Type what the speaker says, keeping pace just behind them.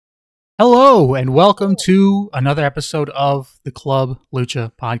Hello, and welcome to another episode of the Club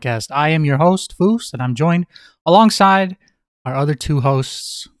Lucha Podcast. I am your host, Foos, and I'm joined alongside our other two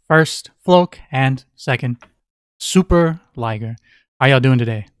hosts, first, Floke, and second, Super Liger. How y'all doing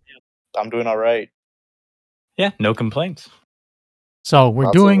today? I'm doing all right. Yeah, no complaints. So we're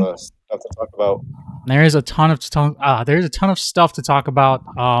Lots doing. of stuff to talk about. There is a ton of stuff to talk about.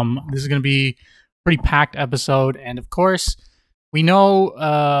 This is going to be a pretty packed episode, and of course, we know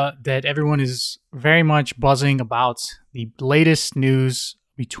that everyone is very much buzzing about the latest news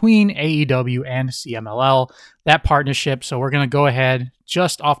between AEW and CMLL, that partnership. So we're going to go ahead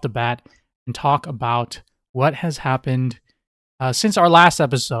just off the bat and talk about what has happened since our last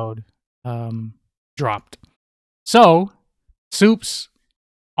episode dropped. So, Soups,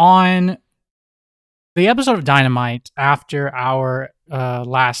 on the episode of Dynamite after our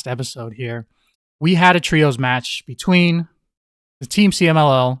last episode here, we had a trios match between the Team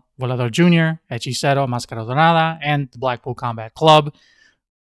CMLL, Volador Jr., Hechicero, Máscara Dorada, and the Blackpool Combat Club.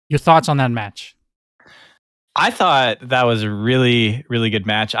 Your thoughts on that match? I thought that was a really, really good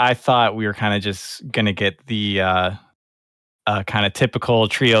match. I thought we were kind of just going to get the kind of typical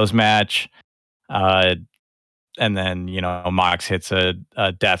trios match. And then, Mox hits a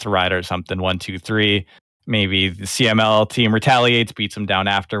death rider or something, 1, 2, 3. Maybe the CML team retaliates, beats them down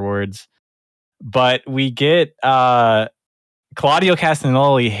afterwards. But we get Claudio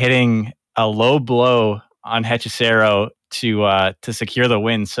Castagnoli hitting a low blow on Hechicero to secure the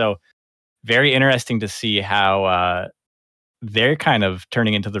win. So very interesting to see how they're kind of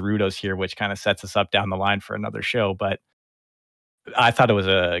turning into the Rudos here, which kind of sets us up down the line for another show. But I thought it was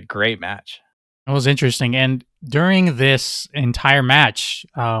a great match. It was interesting. And during this entire match,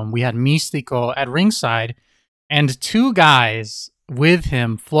 we had Místico at ringside and two guys with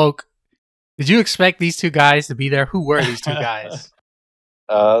him. Floke, did you expect these two guys to be there? Who were these two guys?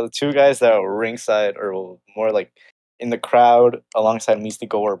 The two guys that were ringside, or more like in the crowd alongside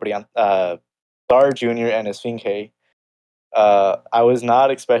Místico, were Star Jr. and Esfinge. I was not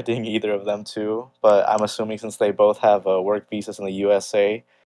expecting either of them to, but I'm assuming since they both have work visas in the USA,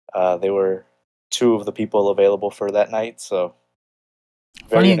 they were two of the people available for that night, so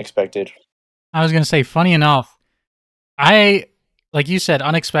very unexpected. I was going to say, funny enough, like you said,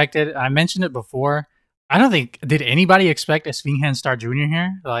 unexpected. I mentioned it before. I don't think, did anybody expect Esfinge and Star Jr.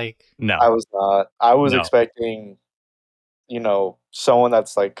 here? No. I was not. I was expecting, someone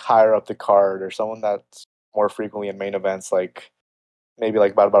that's like higher up the card or someone that's more frequently in main events, like maybe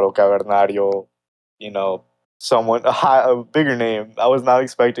like Barbaro Cavernario, someone, a bigger name. I was not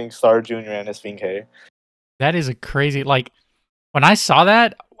expecting Star Jr. and Esfinge. That is a crazy, when I saw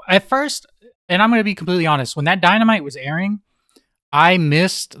that, at first, and I'm going to be completely honest, when that Dynamite was airing, I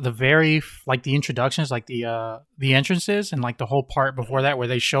missed the introductions, the entrances, and the whole part before that where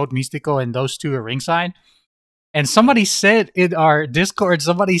they showed Místico and those two at ringside. And somebody said in our Discord,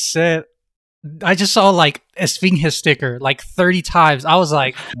 I just saw Esfinge sticker 30 times. I was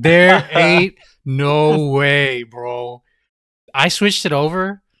like, there ain't no way, bro. I switched it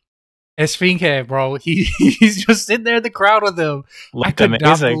over. Esfinge, bro. He's just sitting there in the crowd with them. I could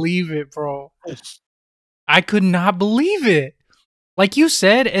not believe it, bro. I could not believe it. Like you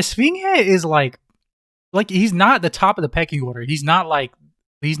said, Esfinge is he's not the top of the pecking order. He's not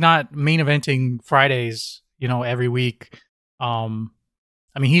main eventing Fridays, every week.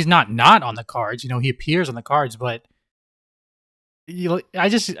 He's not on the cards. He appears on the cards, but I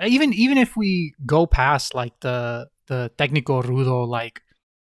just even if we go past the Técnico Rudo,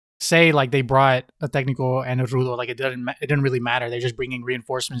 say they brought a Técnico and a Rudo, it didn't really matter. They're just bringing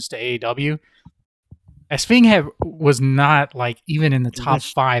reinforcements to AEW. Esfinge was not even in the top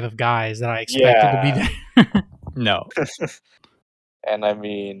 5 of guys that I expected to be there. No. And I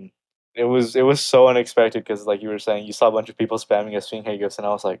mean, it was so unexpected because, like you were saying, you saw a bunch of people spamming Esfinge gifts, and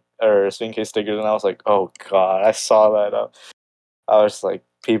Esfinge stickers, and I was like, oh god, I saw that. I was like,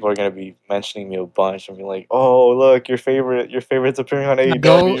 people are gonna be mentioning me a bunch and be like, oh look, your favorite's appearing on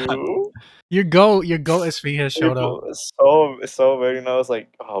AEW. Your go Esfinge showed up. So very nice.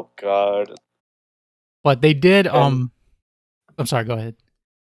 Like, oh god. But they did. I'm sorry. Go ahead.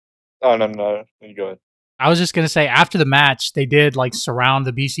 Oh no, you go ahead. I was just gonna say after the match, they did surround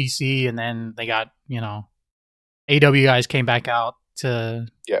the BCC, and then they got AW guys came back out to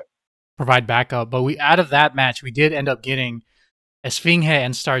provide backup. But out of that match, we did end up getting Esfinge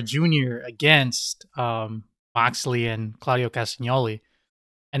and Star Jr. against Moxley and Claudio Castagnoli,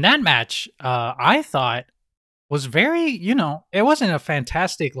 and that match I thought was very it wasn't a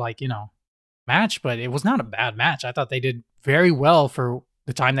fantastic match, but it was not a bad match. I thought they did very well for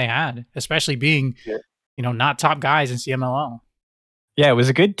the time they had, especially being, not top guys in CMLL. Yeah, it was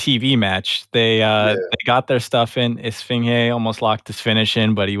a good TV match. They got their stuff in. Esfinge almost locked his finish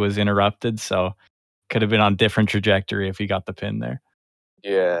in, but he was interrupted, so could have been on different trajectory if he got the pin there.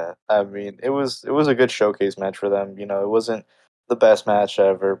 Yeah, I mean, it was a good showcase match for them. It wasn't the best match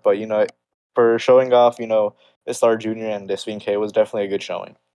ever, but for showing off, Star Junior and Esfinge was definitely a good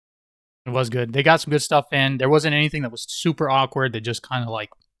showing. It was good. They got some good stuff in. There wasn't anything that was super awkward that just kind of like,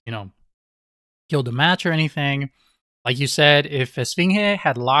 killed the match or anything. Like you said, if Esfinge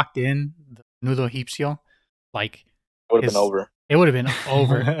had locked in the Nudo Egipcio, like It would have been over. It would have been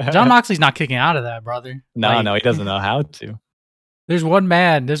over. John Moxley's not kicking out of that, brother. No, he doesn't know how to. There's one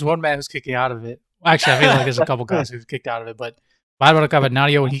man who's kicking out of it. Actually, I feel like there's a couple guys who've kicked out of it, but Barbaro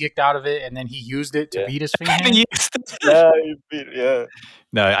Cavernario, when he kicked out of it and then he used it to beat Esfinge. Yeah.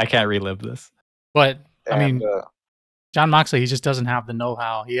 No, I can't relive this. But I mean, John Moxley, he just doesn't have the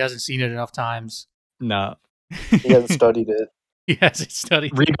know-how. He hasn't seen it enough times. No. He hasn't studied it. He hasn't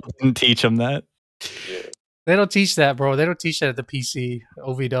studied Regal didn't teach him that. Yeah. They don't teach that, bro. They don't teach that at the PC,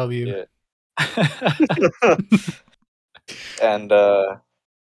 OVW. Yeah. And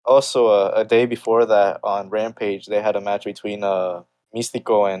also a day before that on Rampage, they had a match between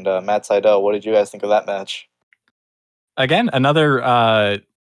Mystico and Matt Sydal. What did you guys think of that match? Again, another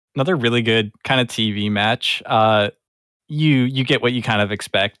really good kind of TV match. You get what you kind of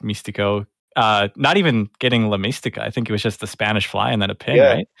expect, Mystico. Not even getting La Mystica. I think it was just the Spanish Fly and then a pin,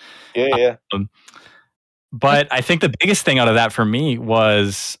 right? Yeah. But I think the biggest thing out of that for me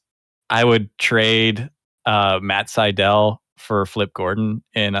was I would trade Matt Sydal for Flip Gordon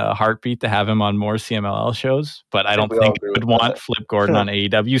in a heartbeat to have him on more CMLL shows. But I don't think I would want Flip Gordon on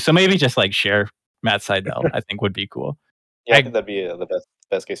AEW. So maybe just like share Matt Sydal, I think would be cool. Yeah, I think that'd be the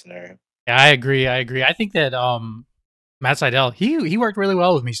best case scenario. Yeah, I agree. I think that Matt Sydal, he worked really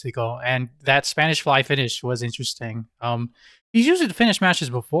well with Mystico, and that Spanish Fly finish was interesting. He's used it to finish matches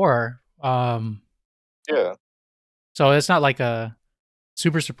before. Yeah. So it's not like a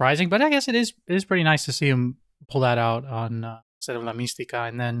super surprising, but I guess it is pretty nice to see him pull that out on instead of La Mystica.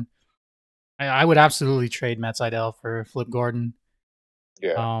 And then I would absolutely trade Matt Sydal for Flip Gordon.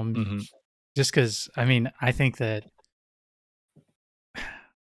 Yeah. Just because, I mean, I think that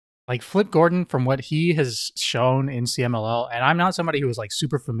like Flip Gordon, from what he has shown in CMLL, and I'm not somebody who is like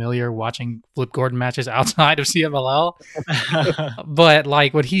super familiar watching Flip Gordon matches outside of CMLL, but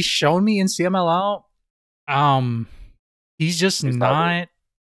like what he's shown me in CMLL, he's just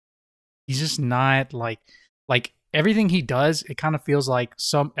not like everything he does. It kind of feels like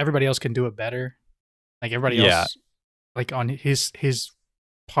everybody else can do it better. Like everybody else, like on his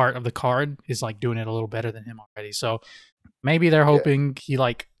part of the card is like doing it a little better than him already. So maybe they're hoping he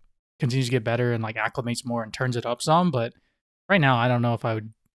like continues to get better and like acclimates more and turns it up some. But right now, I don't know if I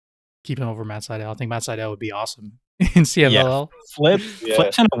would keep him over Matt Sydal. I think Matt Sydal would be awesome in CMLL.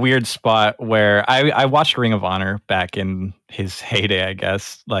 Flip's in a weird spot where I watched Ring of Honor back in his heyday, I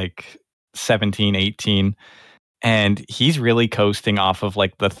guess, like 17, 18. And he's really coasting off of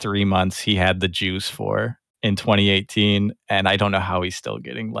like the 3 months he had the juice for in 2018. And I don't know how he's still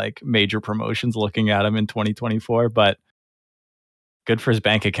getting like major promotions looking at him in 2024, but good for his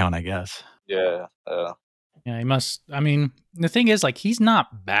bank account, I guess. Yeah. Yeah, he must. I mean, the thing is, like, he's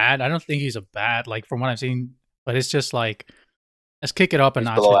not bad. I don't think he's a bad, like, from what I've seen, but it's just like, let's kick it up a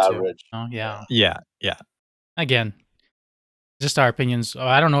notch below or two. average. Yeah. Again, just our opinions.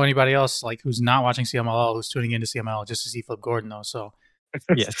 I don't know anybody else like who's not watching CMLL who's tuning into CMLL just to see Flip Gordon though. So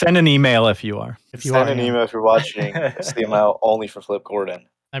yeah, send an email if you are. Send an email if you're watching CMLL only for Flip Gordon.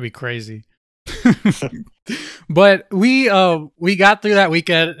 That'd be crazy. But we got through that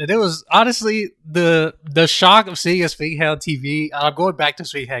weekend, and it was honestly the shock of seeing Esfinge on TV. I'm going back to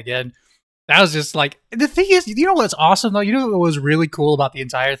Esfinge again. That was just like, the thing is, you know what's awesome though? You know what was really cool about the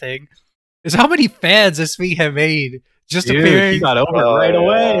entire thing is how many fans Esfinge have made just appearing. He got over right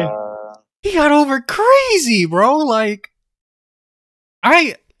away. He got over crazy, bro. Like,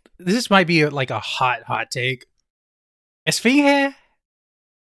 this might be like a hot take. Esfinge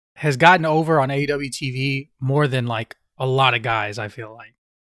has gotten over on AEW TV more than like a lot of guys, I feel like.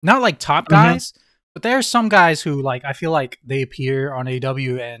 Not like top guys, but there are some guys who like I feel like they appear on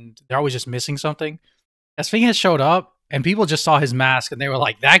AEW and they're always just missing something. Esfinge has showed up and people just saw his mask and they were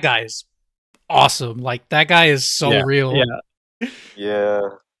like, that guy is awesome. Like that guy is so real. Yeah.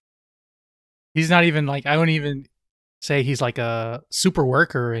 He's not even like, I wouldn't even say he's like a super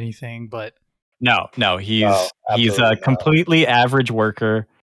worker or anything, but no, he's a completely average worker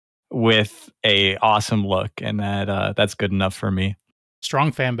with a awesome look, and that's good enough for me.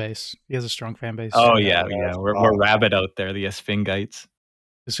 Strong fan base. He has a strong fan base. Oh yeah. We're rabid out there, the Esfingites.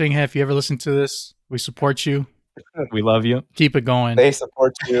 Esfinge, if you ever listen to this, we support you. We love you. Keep it going. They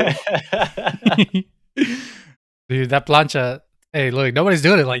support you. Dude, that plancha. Hey, look, nobody's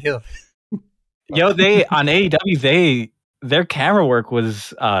doing it like you. Yo, they on AEW, their camera work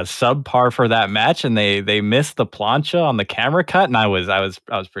was subpar for that match, and they missed the plancha on the camera cut, and I was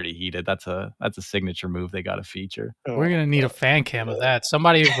pretty heated. That's a signature move they got to feature. We're gonna need a fan cam of that.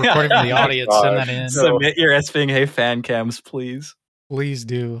 Somebody recording from the audience, send that in. Submit your Esfinge fan cams, please. Please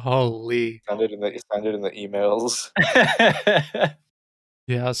do. Holy. Send it in the emails.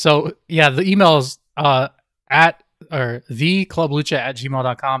 Yeah. So yeah, the emails at or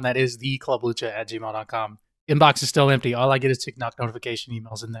theclublucha@gmail.com. That is theclublucha@gmail.com. Inbox is still empty. All I get is TikTok notification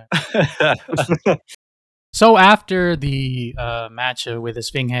emails in there. So after the match with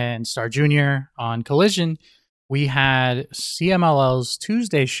Esfinge and Star Jr. on Collision, we had CMLL's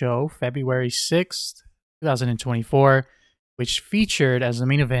Tuesday show, February 6th, 2024, which featured as the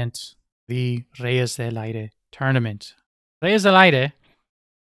main event the Reyes del Aire tournament. Reyes del Aire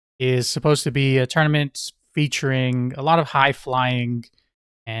is supposed to be a tournament featuring a lot of high flying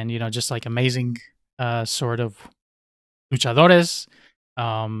and, just like amazing sort of luchadores,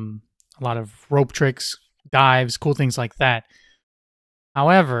 a lot of rope tricks, dives, cool things like that.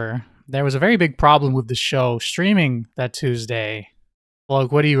 However, there was a very big problem with the show streaming that Tuesday.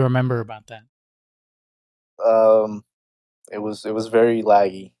 Look, what do you remember about that? It was very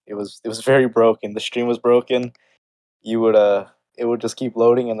laggy. It was very broken. The stream was broken. It would just keep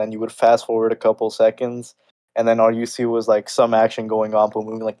loading, and then you would fast forward a couple seconds, and then all you see was like some action going on, but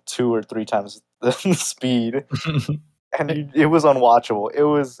moving like 2 or 3 times the speed. And it was unwatchable. It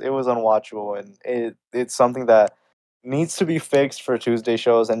was unwatchable, and it's something that needs to be fixed for Tuesday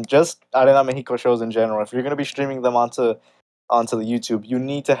shows and just Arena Mexico shows in general. If you're gonna be streaming them onto the YouTube, you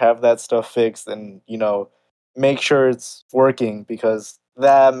need to have that stuff fixed and make sure it's working, because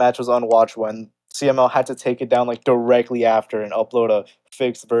that match was unwatchable and CML had to take it down like directly after and upload a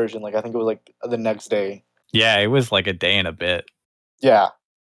fixed version. Like I think it was like the next day. Yeah, it was like a day and a bit. Yeah,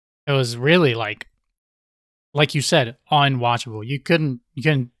 It was really like you said, unwatchable. You couldn't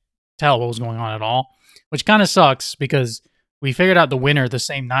tell what was going on at all, which kind of sucks because we figured out the winner the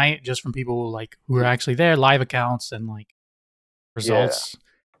same night just from people who were actually there, live accounts and results.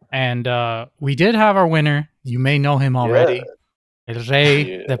 And we did have our winner. You may know him already. El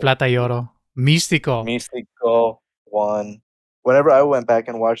Rey de Plata y Oro. Místico. Místico won. Whenever I went back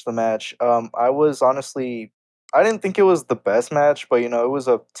and watched the match, I was honestly, I didn't think it was the best match, but it was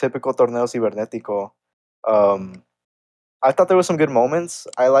a typical torneo cibernético. I thought there were some good moments.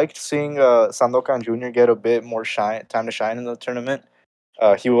 I liked seeing Sandokan Jr. get a bit more time to shine in the tournament.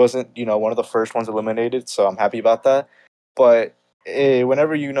 He wasn't, one of the first ones eliminated, so I'm happy about that. But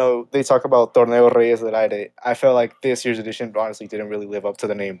whenever they talk about Torneo Reyes del Aire, I felt like this year's edition honestly didn't really live up to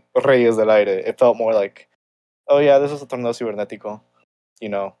the name Reyes del Aire. It felt more like, oh yeah, this is a Torneo Cibernético.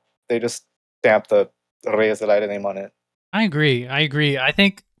 They just stamped the Reyes del Aire name on it. I agree. I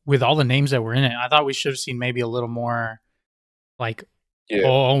think with all the names that were in it, I thought we should have seen maybe a little more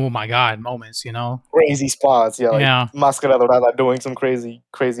oh my god moments, crazy spots, yeah. Máscara Dorada doing some crazy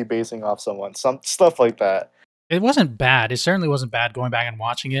basing off someone, some stuff like that. It wasn't bad. It certainly wasn't bad going back and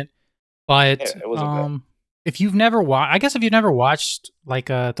watching it. But it wasn't bad. If you've never watched, I guess if you've never watched a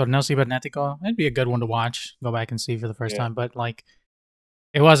Torneo Cibernético, it'd be a good one to watch. Go back and see for the first time. But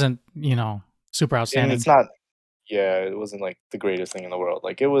it wasn't super outstanding. And it's not. Yeah, it wasn't the greatest thing in the world.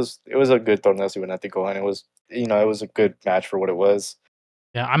 It was a good Torneo Cibernético, and it was it was a good match for what it was.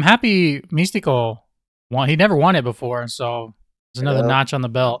 Yeah, I'm happy Místico won. He never won it before, so there's another notch on the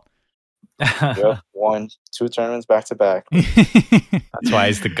belt. Yep, won 2 tournaments back to back. That's why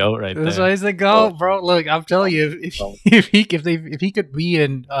he's the GOAT right there. That's why he's the GOAT, bro. Look, I'm telling you, if he could be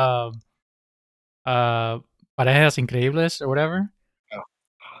in Parejas Increíbles or whatever. Oh,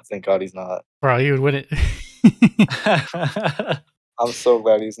 thank God he's not. Bro, he would win it. I'm so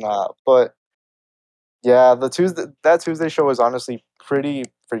glad he's not. But yeah, that Tuesday show was honestly pretty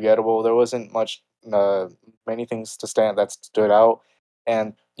forgettable. There wasn't many things that stood out,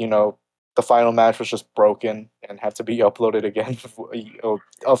 and the final match was just broken and had to be uploaded again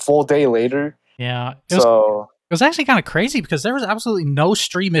a full day later. Yeah, it was actually kind of crazy because there was absolutely no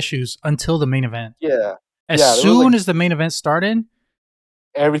stream issues until the main event. Yeah, as soon as the main event started,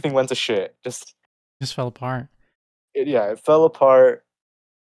 everything went to shit. Just fell apart. It fell apart.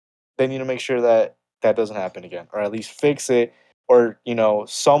 They need to make sure that doesn't happen again, or at least fix it, or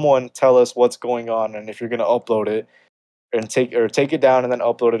someone tell us what's going on, and if you're gonna upload it and take it down and then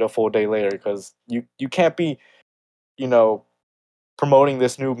upload it a full day later, because you can't be promoting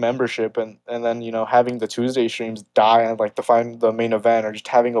this new membership, and then having the Tuesday streams die and like the main event, or just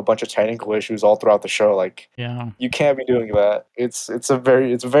having a bunch of technical issues all throughout the show. Like, Yeah. you can't be doing that. It's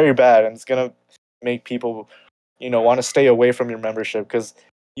very bad, and it's gonna make people want to stay away from your membership, because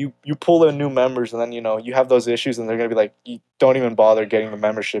you pull in new members, and then you have those issues, and they're gonna be like, you don't even bother getting the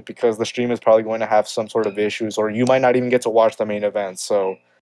membership because the stream is probably going to have some sort of issues, or you might not even get to watch the main event. So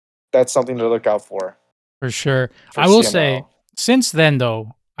that's something to look out for Sure. for I will CML. say, since then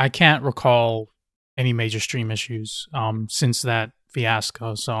though, I can't recall any major stream issues since that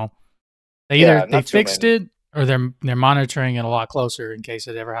fiasco. So they Yeah, either they not too fixed many. it, or they're monitoring it a lot closer in case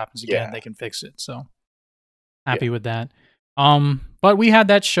it ever happens again. Yeah. They can fix it. So happy with that. But we had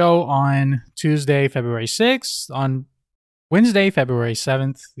that show on Tuesday, February 6th, on Wednesday, February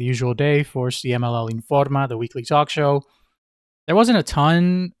 7th, the usual day for CMLL Informa, the weekly talk show. There wasn't a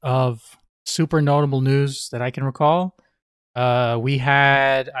ton of super notable news that I can recall. We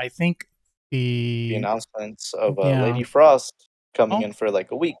had, I think, The the announcements of yeah. Lady Frost coming Oh, in for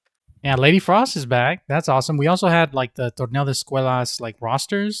like a week. yeah, Lady Frost is back. That's awesome. We also had like the Torneo de Escuelas like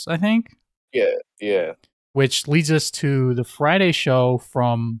rosters, I think, Yeah. which leads us to the Friday show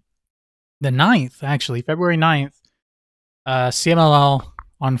from the 9th, actually, February 9th. CMLL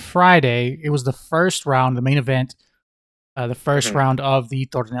on Friday. It was the first round, the main event, the first Mhm. round of the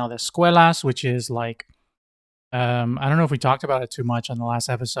Torneo de Escuelas, which is like, I don't know if we talked about it too much on the last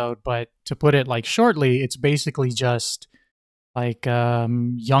episode, but to put it like shortly, it's basically just like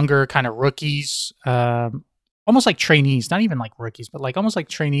younger kind of rookies, almost like trainees, not even like rookies, but like almost like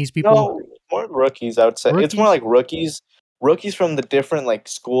trainees, people. No, more rookies, I would say. It's more Rookies? like rookies from the different like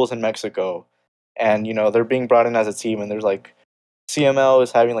schools in Mexico, and they're being brought in as a team, and there's like CML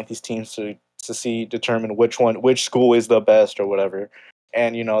is having like these teams to determine which school is the best or whatever,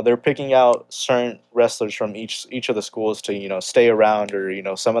 and they're picking out certain wrestlers from each of the schools to stay around,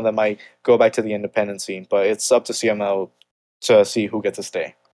 or some of them might go back to the independent scene, but it's up to CML to see who gets to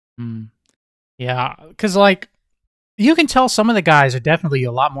stay. Yeah, because like you can tell some of the guys are definitely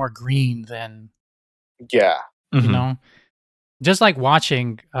a lot more green than Yeah. you know. Just like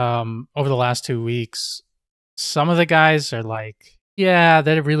watching over the last 2 weeks, some of the guys are like, yeah,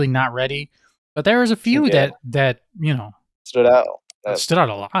 they're really not ready. But there was a few Yeah. that Stood out. stood out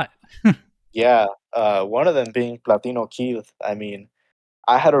a lot. Yeah, one of them being Platino Keith. I mean,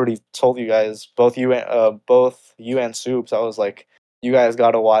 I had already told you guys, both you and Soups. I was like, you guys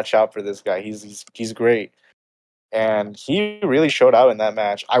got to watch out for this guy. He's great, and he really showed out in that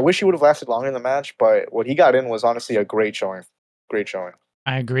match. I wish he would have lasted longer in the match, but what he got in was honestly a great showing. Great showing.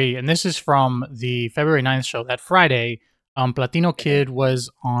 I agree. And this is from the February 9th show. That Friday, Platino Kid was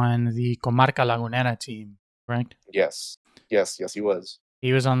on the Comarca Lagunera team, correct? Yes, he was.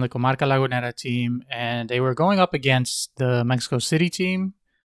 He was on the Comarca Lagunera team, and they were going up against the Mexico City team.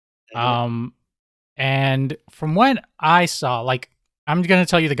 Mhm. And from what I saw, like, I'm going to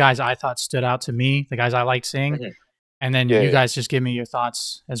tell you the guys I thought stood out to me, the guys I liked seeing, Mhm. and then Yeah, you yeah. guys just give me your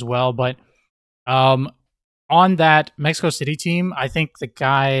thoughts as well. But on that Mexico City team, I think the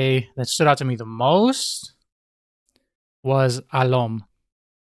guy that stood out to me the most was Alom.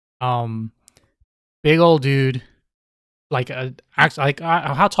 Big old dude, like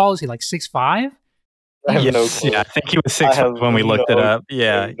how tall is he? Like 6'5"? I have no Yes, clue. I think he was I 6 have when we looked it no, up.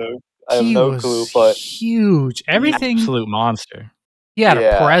 Yeah, I have He no was clue, but huge. Everything. absolute monster. He had a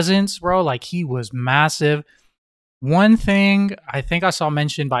yeah. presence, bro. Like he was massive. One thing I think I saw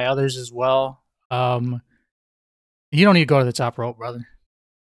mentioned by others as well. You don't need to go to the top rope, brother.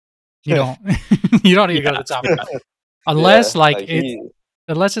 You don't. You don't need to go to the top rope unless like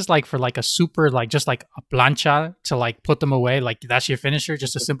unless it's like for like a super like just like a plancha to like put them away. Like that's your finisher,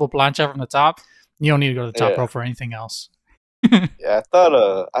 just a simple plancha from the top. You don't need to go to the top Yeah. rope for anything else. Yeah, I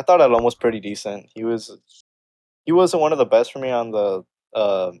thought Alon was pretty decent. He wasn't one of the best for me on the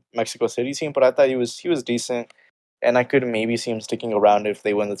Mexico City team, but I thought he was decent, and I could maybe see him sticking around if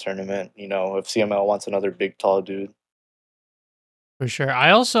they win the tournament. If CML wants another big tall dude. For sure.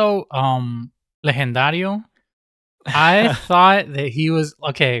 I also Legendario. I thought that he was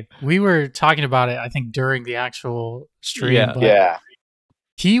okay. We were talking about it, I think, during the actual stream, Yeah. but Yeah,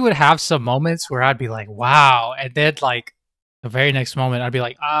 he would have some moments where I'd be like, "Wow," and then like the very next moment, I'd be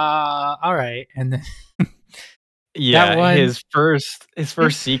like, all right," and then Yeah, one- his first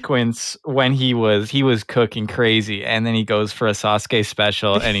sequence when he was cooking crazy, and then he goes for a Sasuke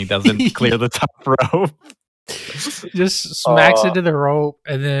special, and he doesn't clear the top rope. just smacks into the rope,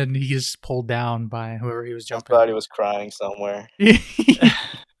 and then he's pulled down by whoever he was I jumping. thought he was crying somewhere.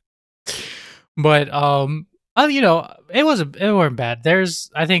 But it weren't bad. There's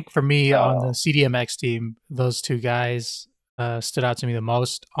I think for me on the CDMX team, those two guys, stood out to me the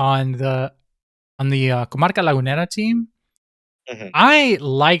most on the Comarca Lagunera team. Mhm. I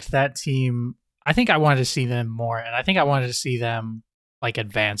liked that team. I think I wanted to see them more, and I think I wanted to see them like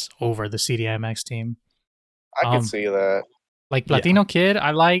advance over the CDMX team. I could see that. Like Yeah. Platino Kid,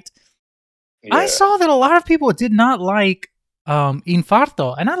 I liked. I Yeah. saw that a lot of people did not like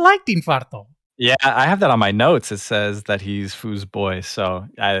Infarto, and I liked Infarto. Yeah, I have that on my notes. It says that he's Foo's boy, so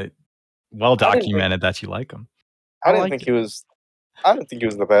well documented that you like him. I didn't think he was. I didn't think he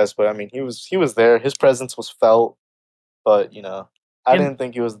was the best, but I mean, he was there. His presence was felt, but I And- didn't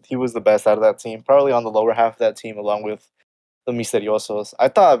think he was the best out of that team. Probably on the lower half of that team, along with the Misteriosos. I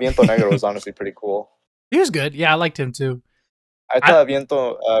thought Viento Negro was honestly pretty cool. He was good. Yeah, I liked him too. I thought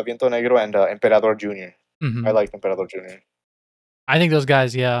Viento Negro and Emperador Jr. Mhm. I liked Emperador Jr. I think those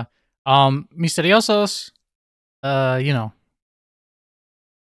guys, yeah. Misteriosos, They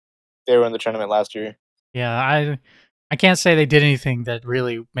were in the tournament last year. yeah, I can't say they did anything that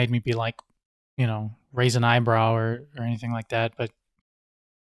really made me be like, raise an eyebrow or anything like that. But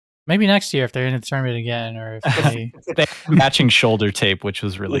maybe next year if they're in the tournament again, or if they They had matching shoulder tape, which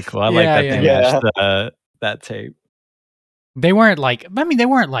was really cool. I like Yeah, that yeah, they yeah. matched that tape. they weren't like, I mean, they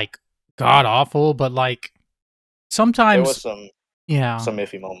weren't like god awful, but like There sometimes, was some yeah.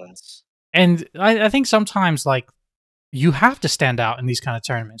 iffy moments. And I think sometimes like you have to stand out in these kind of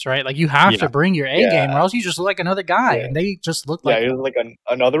tournaments, right? Like you have to bring your A game, or else you just look like another guy, Yeah. and they just look Yeah, like, he was like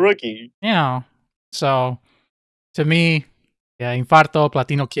another rookie. So to me, yeah, Infarto,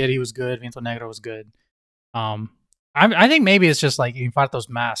 Platino Kid, he was good. Viento Negro was good. I think maybe it's just like Infarto's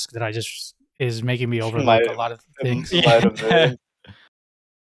mask that I just is making me overlook a lot of things. Might have been.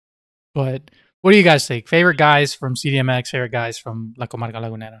 But what do you guys think? Favorite guys from CDMX, favorite guys from La Comarca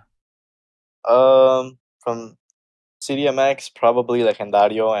Lagunera? From CDMX, probably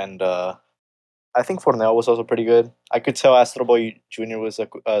Legendario, and I think Forneo was also pretty good. I could tell Astro Boy Jr. was a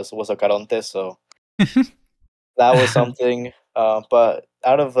Caronte, so that was something. But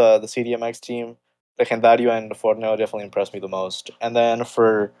out of the CDMX team, Legendario and Forneo definitely impressed me the most. And then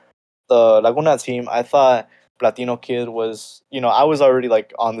for the Laguna team, I thought Platino Kid was, I was already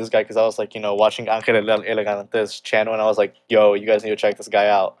like on this guy because I was like, watching Angel Elegante's channel, and I was like, yo, you guys need to check this guy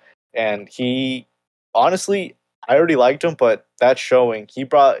out. And he, honestly, I already liked him, but that showing, he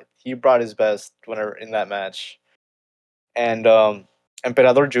brought his best whenever in that match. And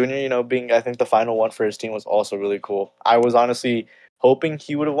Emperador Jr., being I think the final one for his team was also really cool. I was honestly hoping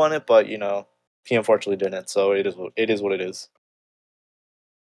he would have won it, but he unfortunately didn't. So it is what it is.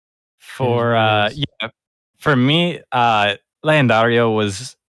 For me, Legendario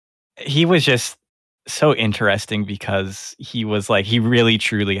was just so interesting because he really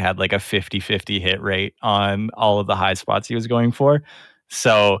truly had like a 50-50 hit rate on all of the high spots he was going for.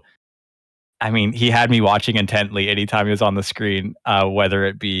 So I mean, he had me watching intently anytime he was on the screen, whether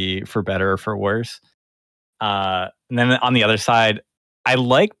it be for better or for worse. And then on the other side, I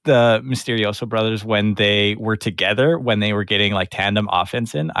liked the Misterioso brothers when they were together, when they were getting like tandem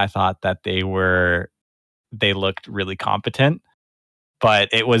offense in. I thought that they looked really competent. But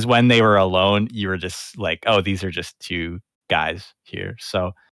it was when they were alone, you were just like, oh, these are just two guys here.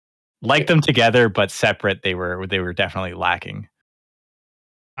 So liked them together, but separate, they were definitely lacking.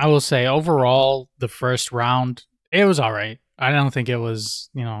 I will say overall, the first round, it was all right. I don't think it was,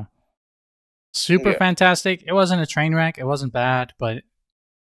 super fantastic. It wasn't a train wreck. It wasn't bad, but it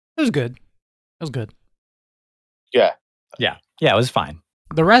was good. It was good. Yeah. It was fine.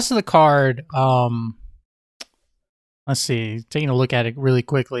 The rest of the card, let's see, taking a look at it really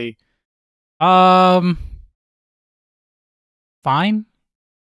quickly. Fine.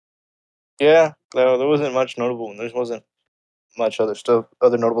 Yeah, no, there wasn't much notable. There wasn't much other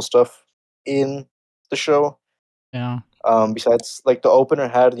notable stuff in the show. Yeah. Besides, like the opener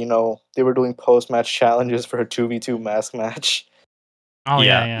had, they were doing post-match challenges for a 2v2 mask match. Oh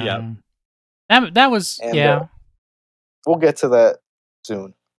yeah. That was And, we'll get to that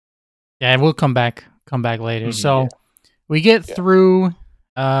soon. Yeah, we'll come back later. Mm-hmm, so we get through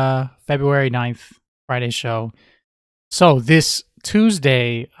February 9th, Friday show. So this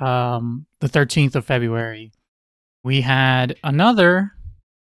Tuesday, the 13th of February, we had another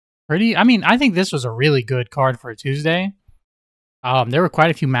I think this was a really good card for a Tuesday. There were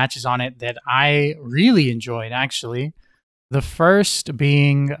quite a few matches on it that I really enjoyed, actually. The first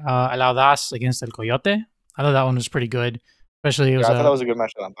being El Audaz against El Coyote. I thought that one was pretty good. Especially, I thought that was a good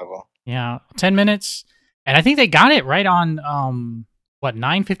match for Lampavo. Yeah, 10 minutes. And I think they got it right on,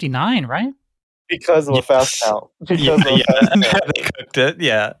 9:59, right? Because of a fast count. They cooked it,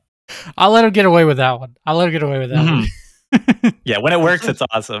 yeah. I'll let him get away with that one. Yeah, when it works, it's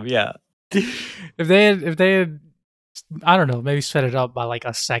awesome, yeah. If they had I don't know, maybe sped it up by like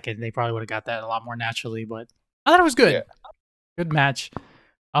a second. They probably would have got that a lot more naturally, but I thought it was good. Yeah. Good match.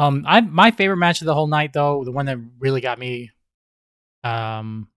 My favorite match of the whole night, though, the one that really got me, I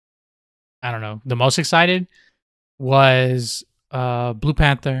don't know, the most excited was Blue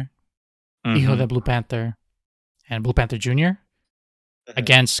Panther, Hijo de Blue Panther, and Blue Panther Jr.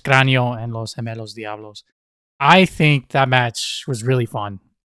 against Cranio and Los Gemelos Diablos. I think that match was really fun.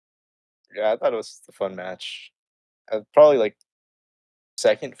 Yeah, I thought it was a fun match. Probably like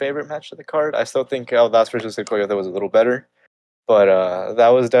second favorite match of the card. I still think Audaz versus El Coyote was a little better, but that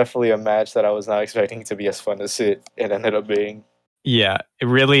was definitely a match that I was not expecting to be as fun as it ended up being. Yeah, it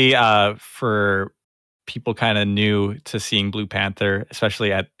really for people kind of new to seeing Blue Panther,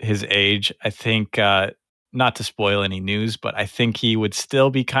 especially at his age, I think not to spoil any news, but I think he would still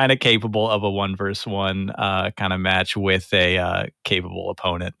be kind of capable of a 1-versus-1 kind of match with a capable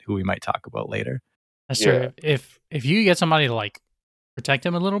opponent who we might talk about later. That's Yeah. true. If you get somebody to like protect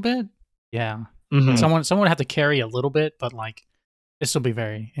him a little bit, yeah, Mhm. someone would have to carry a little bit, but like this will be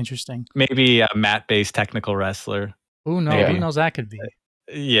very interesting. Maybe a mat-based technical wrestler. Who knows? Maybe. Who knows that could be?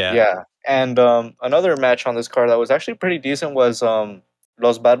 Yeah. Yeah, and another match on this card that was actually pretty decent was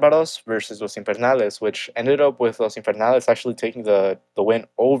Los Bárbaros versus Los Infernales, which ended up with Los Infernales actually taking the win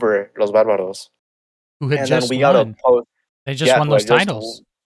over Los Bárbaros. Who had And then just we got a won? post. They just Yeah, won who those had just titles.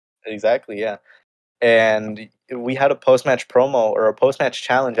 exactly, yeah. And we had a post match promo or a post match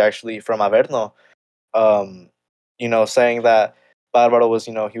challenge actually from Averno, um, saying that Barbaro was,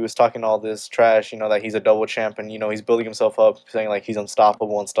 he was talking all this trash, that he's a double champ and, he's building himself up, saying like he's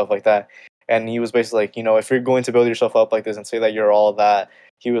unstoppable and stuff like that. And he was basically like, if you're going to build yourself up like this and say that you're all that,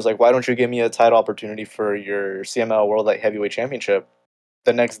 he was like, why don't you give me a title opportunity for your CML World Light Heavyweight Championship?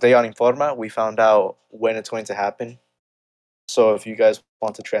 The next day on Informa, we found out when it's going to happen. So if you guys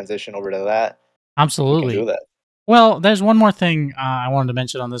want to transition over to that, we can Absolutely. do that. Well, there's one more thing I wanted to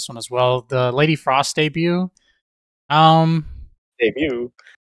mention on this one as well. The Lady Frost debut. Debut.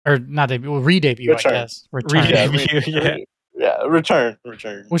 Or not debut, re-debut, Return. I guess. Return. Yeah, Re-debut, yeah. return.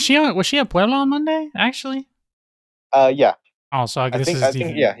 Was she at Puebla on Monday, actually? Yeah. Oh, so I this think, is I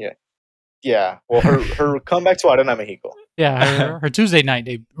think, even. yeah. Well, her comeback to Arena Mexico. Yeah, her Tuesday night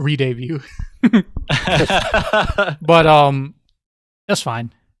re-debut. But that's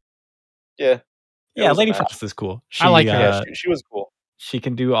fine. Yeah. Yeah, Lady Frost is cool. I like her. Yeah, she was cool. She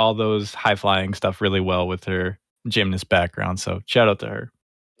can do all those high flying stuff really well with her gymnast background. So shout out to her.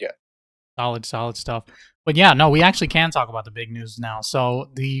 Yeah. Solid stuff. But yeah, no, we actually can talk about the big news now. So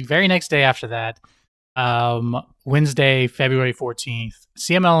the very next day after that, Wednesday, February 14th,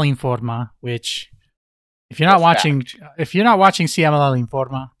 CMLL Informa, which if you're not watching CMLL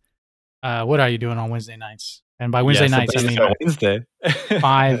Informa, what are you doing on Wednesday nights? And by Wednesday nights, I mean Wednesday.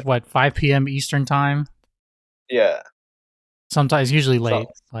 5 p.m. Eastern time. Yeah. Sometimes usually late,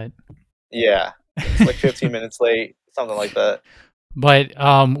 but yeah, it's like 15 minutes late, something like that. But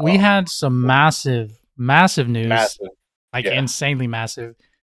we had some massive news. Massive. Like Yeah. insanely massive.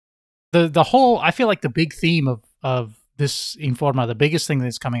 The whole, I feel like the big theme of this Informa, the biggest thing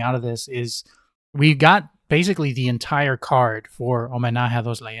that's coming out of this is we got basically the entire card for Homenaje a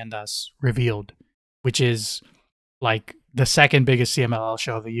dos Leyendas revealed, which is like the second biggest CMLL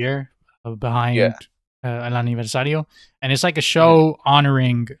show of the year behind El Aniversario. And it's like a show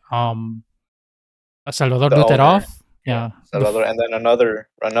honoring Salvador Duterov. Yeah. Salvador, and then another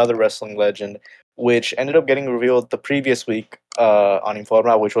wrestling legend, which ended up getting revealed the previous week on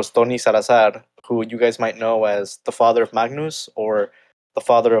Informa, which was Tony Salazar, who you guys might know as the father of Magnus or the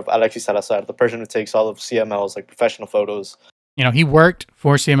father of Alexis Salazar, the person who takes all of CML's like professional photos. He worked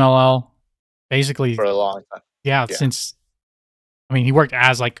for CMLL basically for a long time. Yeah, since he worked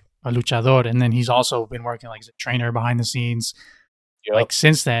as like a luchador, and then he's also been working like as a trainer behind the scenes. Yep. Like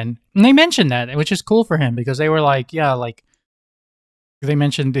since then, and they mentioned that, which is cool for him because they were like, yeah, like they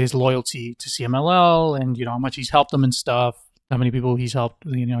mentioned his loyalty to CMLL and how much he's helped them and stuff. How many people he's helped.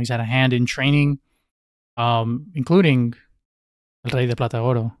 He's had a hand in training, including El Rey de Plata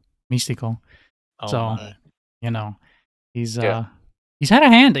Oro, Místico. He's he's had a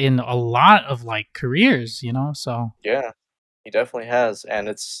hand in a lot of like careers. So yeah, he definitely has, and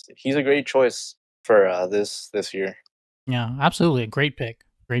he's a great choice for this year. Yeah, absolutely. A great pick.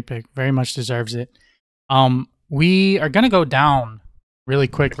 Very much deserves it. We are gonna go down really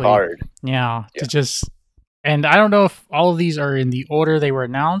quickly. Yeah, to just, and I don't know if all of these are in the order they were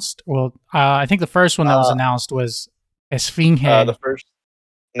announced. Well, I think the first one that was announced was Esfinge. The first,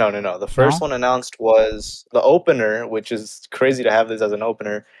 no. The first one announced was the opener, which is crazy to have this as an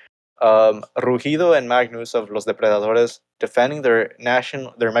opener. Rugido and Magnus of Los Depredadores defending their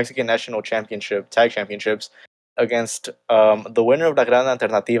Mexican national championship tag championships against the winner of La Gran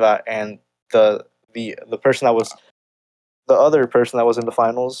Alternativa and the person that was the other person that was in the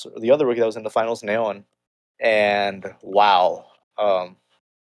finals, the other rookie that was in the finals, Neon. And wow,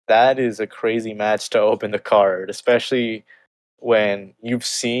 that is a crazy match to open the card, especially when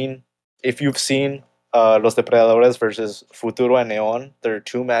if you've seen Los Depredadores versus Futuro and Neon, there are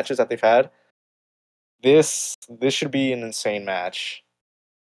two matches that they've had. This should be an insane match.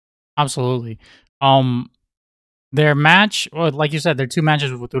 Absolutely. Their match, well, like you said, their two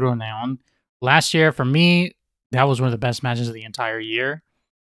matches with Futuro and Neon. Last year, for me, that was one of the best matches of the entire year.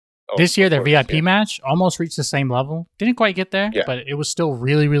 Oh, This year, of their course, VIP yeah. match almost reached the same level. Didn't quite get there, Yeah. but it was still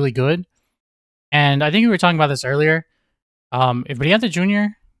really, really good. And I think we were talking about this earlier. If Brillante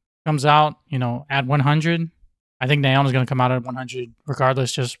Jr. comes out, at 100, I think Neon is going to come out at 100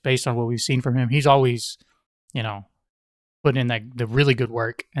 regardless, just based on what we've seen from him. He's always, putting in the really good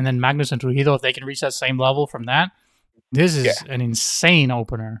work. And then Magnus and Trujillo, if they can reach that same level from that, this is an insane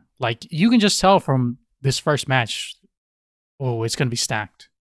opener. Like, you can just tell from this first match, it's going to be stacked.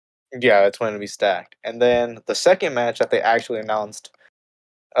 Yeah, it's going to be stacked. And then the second match that they actually announced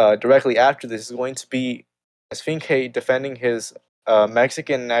directly after this is going to be Esfinge defending his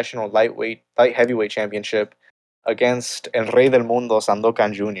Mexican national light heavyweight championship against El Rey del Mundo,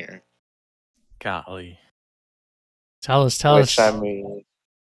 Sandokan Jr. Golly. Tell us. I mean,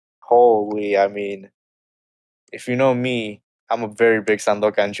 holy, I mean, if you know me, I'm a very big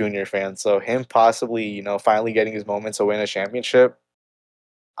Sandokan Jr. fan. So him possibly, finally getting his moment to win a championship,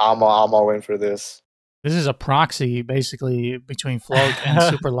 I'm all in for this. This is a proxy, basically, between Float and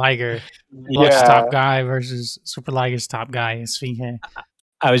Super Liger. Float's Yeah, top guy versus Super Liger's top guy, Esfinge.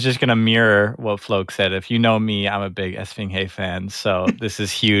 I was just gonna mirror what Floke said. If you know me, I'm a big Esfinge fan, so this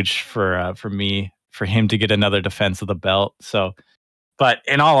is huge for me, for him to get another defense of the belt. So, but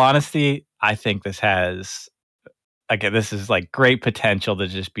in all honesty, I think this is like great potential to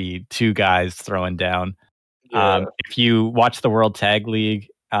just be two guys throwing down. yeah, If you watch the World Tag League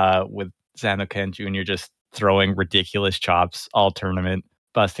with Sandokan Jr. just throwing ridiculous chops all tournament,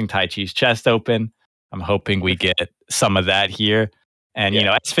 busting Tai Chi's chest open, I'm hoping we get some of that here. And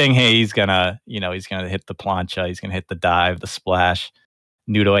Yeah. Esfinge, he's gonna hit the plancha, he's gonna hit the dive, the splash,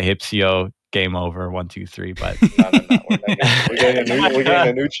 nudo egipcio, game over, 1, 2, 3. But No. We're getting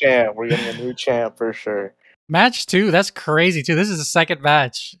a new champ. We're getting a new champ for sure. Match 2, that's crazy, too. This is the second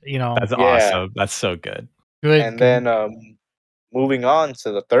match, that's Yeah. awesome. That's so good. Good. And then moving on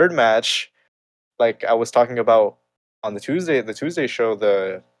to the third match, like I was talking about on the Tuesday show,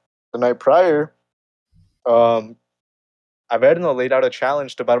 the night prior, Averno laid out a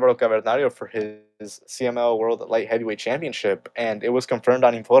challenge to Barbaro Cavernario for his CML World Light Heavyweight Championship, and it was confirmed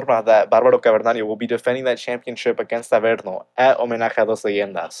on Informa that Barbaro Cavernario will be defending that championship against Averno at Homenaje a dos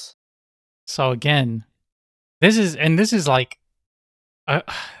Leyendas. So again, this is like,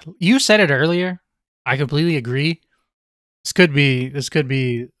 you said it earlier. I completely agree. This could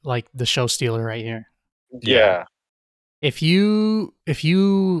be like the show stealer right here. Yeah. If you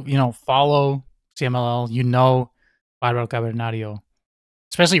follow CMLL, Barbaro Cavernario,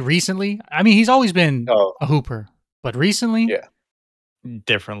 especially recently. I mean, he's always been a hooper, but recently, Yeah.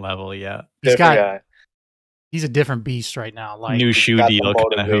 Different level, yeah. he's a different beast right now. Like, New shoe got deal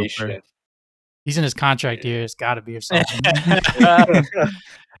the kind of hooper. he's in his contract year. It's got to be or something.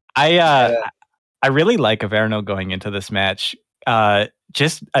 I really like Averno going into this match.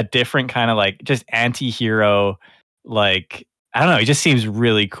 Just a different kind of like just anti-hero, like I don't know, he just seems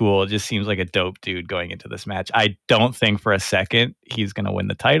really cool. It just seems like a dope dude going into this match. I don't think for a second he's gonna win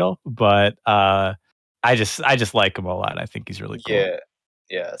the title, but I just like him a lot. I think he's really cool.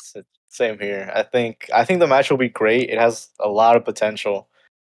 Yeah, same here. I think the match will be great. It has a lot of potential.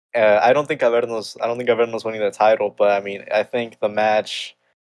 I don't think Averno's winning the title, but I mean, I think the match,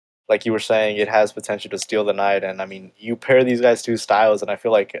 like you were saying, it has potential to steal the night. And I mean, you pair these guys' two styles, and I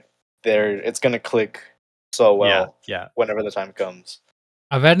feel like it's gonna click so well. Yeah. Whenever the time comes.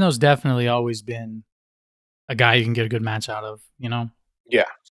 Averno's definitely always been a guy you can get a good match out of. Yeah.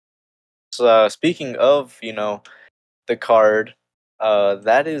 So speaking of, the card,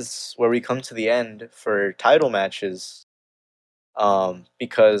 that is where we come to the end for title matches.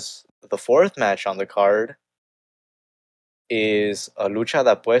 Because the fourth match on the card is a lucha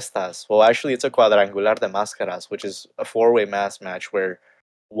de apuestas. Well, actually, it's a cuadrangular de máscaras, which is a four-way mask match where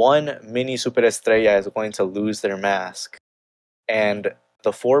one mini superestrella is going to lose their mask, and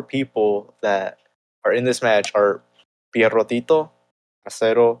the four people that are in this match are Pierrotito,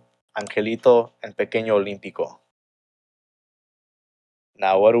 Acero, Angelito, and Pequeño Olímpico.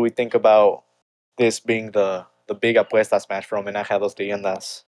 Now, what do we think about this being the big apuestas match for Homenaje a dos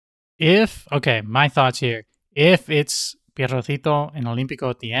Leyendas? My thoughts here. If it's Pierrotito and Olímpico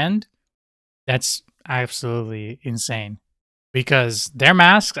at the end, that's absolutely insane. Because their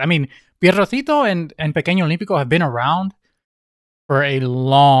masks, I mean, Pierrotito and Pequeño Olímpico have been around for a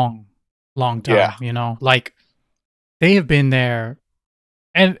long, long time, Yeah. you know? Like, they have been there.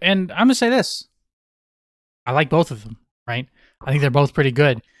 And I'm going to say this. I like both of them, right? I think they're both pretty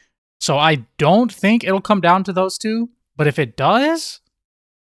good. So I don't think it'll come down to those two. But if it does,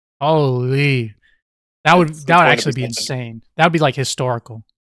 holy, that would It's actually be 100%. insane. That would be like historical,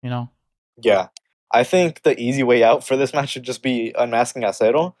 you know? Yeah. I think the easy way out for this match should just be unmasking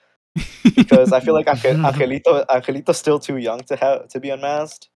Acero, because I feel like Angelito's still too young to be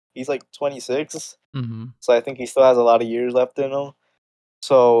unmasked. He's like 26, hmm so I think he still has a lot of years left in him.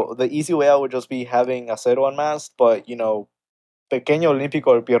 So the easy way out would just be having Acero unmasked, but Pequeño Olímpico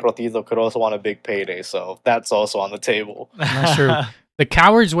or Pierrotito could also want a big payday, so that's also on the table. That's true. The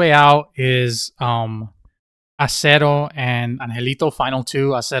coward's way out is Acero and Angelito final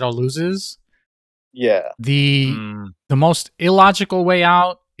two. Acero loses. Yeah. The most illogical way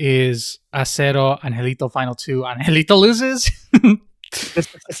out is Acero, Angelito final two. Angelito loses.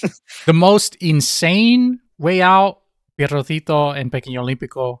 The most insane way out, Pierrotito and Pequeño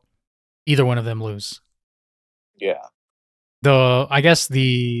Olímpico, either one of them lose. Yeah. I guess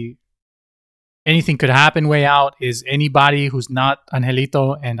the anything could happen way out is anybody who's not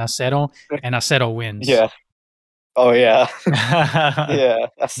Angelito and Acero wins. Yeah. Oh yeah. Yeah.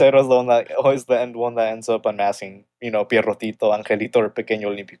 Acero's the one that always one that ends up unmasking, Pierrotito, Angelito, or Pequeño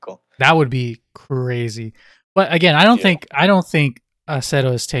Olímpico. That would be crazy. But again, I don't think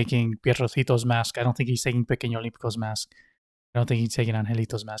Acero is taking Pierrotito's mask. I don't think he's taking Pequeño Olímpico's mask. I don't think he's taking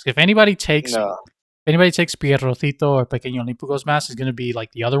Angelito's mask. If anybody takes Pierrotito or Pequeño Olímpico's mask, it's gonna be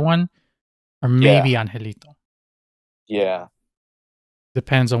like the other one, or maybe Angelito. Yeah.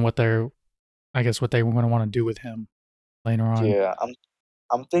 Depends on what they're what they want to do with him later on. Yeah.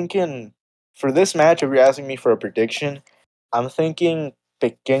 I'm thinking for this match, if you're asking me for a prediction, I'm thinking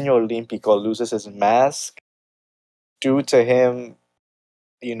Pequeño Olímpico loses his mask due to him,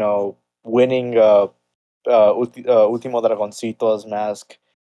 winning Último Dragoncito's mask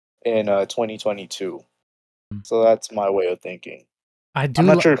in 2022. So that's my way of thinking. I'm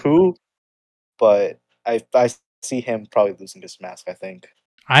not sure who, but I see him probably losing his mask, I think.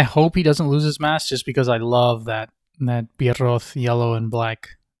 I hope he doesn't lose his mask just because I love that Pierrot yellow and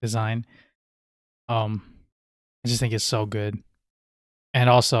black design. I just think it's so good. And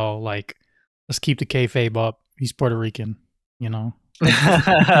also, like, let's keep the kayfabe up. He's Puerto Rican, you know? No,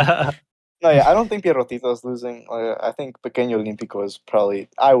 yeah, I don't think Pierrotito's losing. I think Pequeño Olímpico is probably,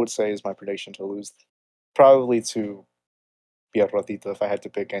 I would say, is my prediction to lose. Probably to Pierrotito if I had to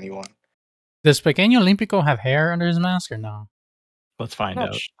pick anyone. Does Pequeño Olímpico have hair under his mask or no? Let's find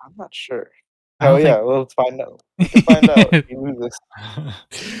out. I'm not sure. We'll find out. We can find out if he loses.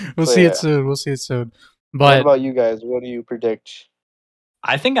 We'll see it soon. But what about you guys? What do you predict?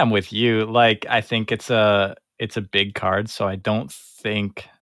 I think I'm with you. Like, I think it's a big card, so I don't think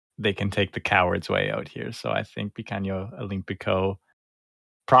they can take the coward's way out here. So I think Pequeño Olímpico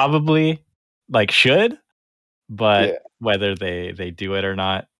probably should, but whether they do it or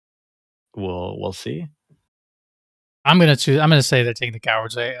not, we'll see. I'm gonna say they're taking the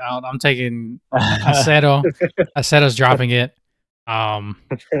coward's way out. I'm taking Acero. Acero's dropping it.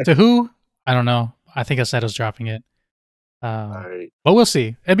 To who? I don't know. I think Acero's dropping it. But we'll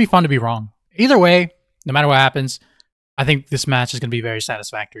see. It'd be fun to be wrong. Either way, no matter what happens, I think this match is going to be very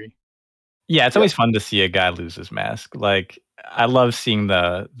satisfactory. Yeah, it's always fun to see a guy lose his mask. Like, I love seeing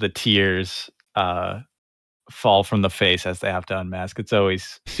the tears fall from the face as they have to unmask. It's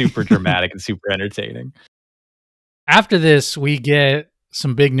always super dramatic and super entertaining. After this, we get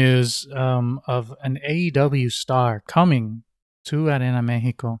some big news of an AEW star coming to Arena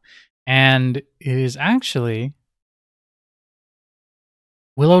Mexico, and it is actually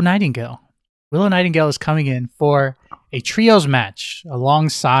Willow Nightingale. Willow Nightingale is coming in for a trios match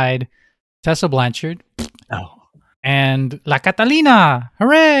alongside Tessa Blanchard and La Catalina.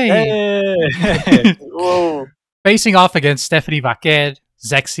 Hooray! Hey! Whoa. Facing off against Stephanie Vaquer,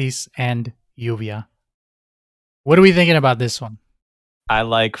 Zexis, and Lluvia. What are we thinking about this one? I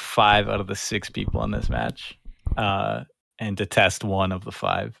like 5 out of the 6 people in this match, and detest one of the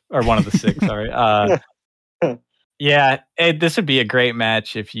 5 or one of the 6. Sorry. Yeah, this would be a great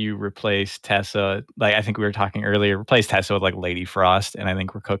match if you replace Tessa. Like, I think we were talking earlier, replace Tessa with Lady Frost, and I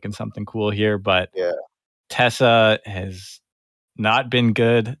think we're cooking something cool here. But Tessa has not been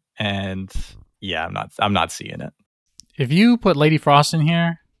good, and I'm not seeing it. If you put Lady Frost in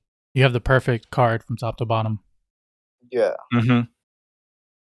here, you have the perfect card from top to bottom. Yeah. Mm-hmm.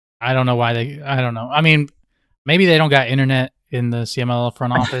 I don't know why I don't know. I mean, Maybe they don't got internet in the CMLL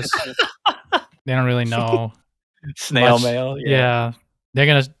front office. They don't really know. Snail much. mail. Yeah. They're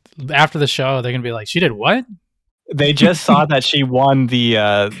going to, after the show, they're going to be like, she did what? They just saw that she won the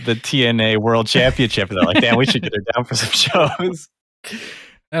TNA World Championship, and they're like, "Damn, we should get her down for some shows."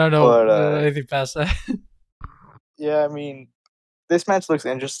 I don't know anything past that. Yeah, I mean, this match looks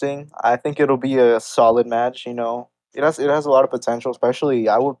interesting. I think it'll be a solid match. You know, it has a lot of potential. Especially,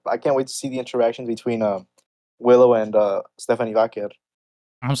 I can't wait to see the interactions between Willow and Stephanie Vaquer.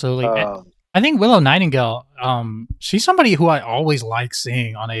 Absolutely. I think Willow Nightingale, she's somebody who I always like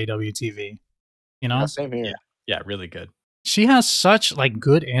seeing on AEW TV. You know, Yeah, same here. Yeah, really good. She has such like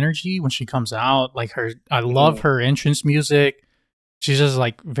good energy when she comes out. Like I love her entrance music. She's just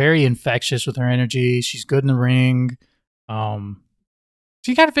like very infectious with her energy. She's good in the ring.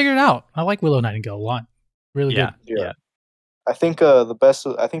 She kind of figured it out. I like Willow Nightingale a lot. Really good. Yeah. I think the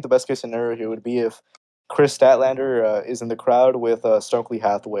best case scenario here would be if Chris Statlander is in the crowd with Stokely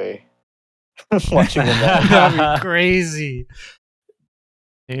Hathaway watching the match. That'd be crazy.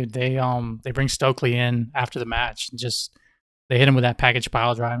 Dude, they bring Stokely in after the match and just they hit him with that package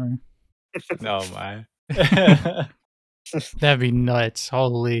pile driver. Oh my. That'd be nuts.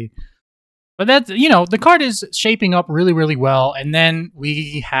 Holy. But that's, the card is shaping up really, really well. And then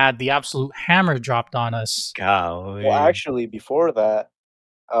we had the absolute hammer dropped on us. Golly. Well, actually, before that,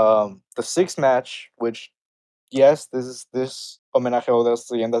 the sixth match, which, yes, this Homenaje a las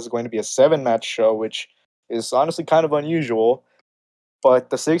Leyendas is going to be a 7-match show, which is honestly kind of unusual.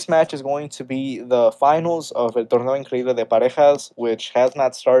 But the sixth match is going to be the finals of El Torneo Increíble de Parejas, which has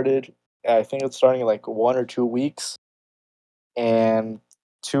not started. I think it's starting in like 1 or 2 weeks. And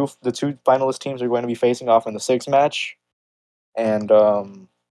the two finalist teams are going to be facing off in the sixth match. And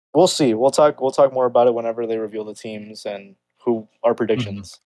we'll see. We'll talk more about it whenever they reveal the teams and who our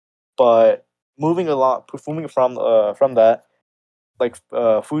predictions. But moving from that, like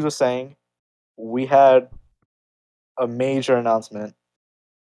Fuz was saying, we had a major announcement.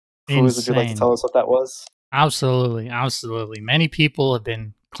 Fuz, would you like to tell us what that was? Absolutely. Many people have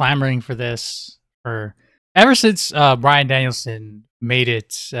been clamoring for this ever since Bryan Danielson made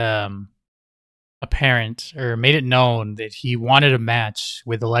it apparent or made it known that he wanted a match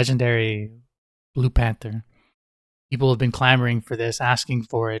with the legendary Blue Panther. People have been clamoring for this, asking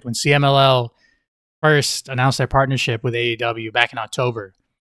for it. When CMLL first announced their partnership with AEW back in October,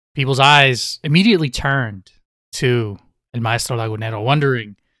 people's eyes immediately turned to El Maestro Lagunero,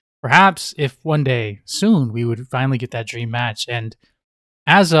 wondering perhaps if one day soon we would finally get that dream match. And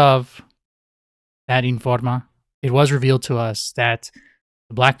as of that Informa, it was revealed to us that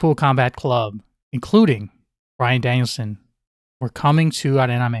the Blackpool Combat Club, including Bryan Danielson, were coming to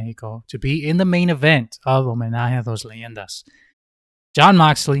Arena Mexico to be in the main event of Homenaje a las Leyendas. Jon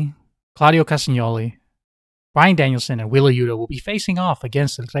Moxley, Claudio Castagnoli, Bryan Danielson, and Wheeler Yuta will be facing off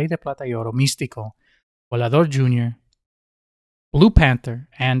against El Rey de Plata y Oro, Místico, Volador Jr., Blue Panther,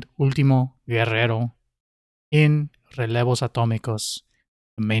 and Último Guerrero in Relevos Atómicos,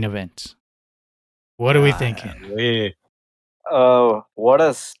 the main event. What are we thinking? Oh, what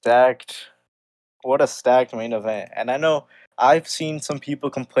a stacked main event. And I know I've seen some people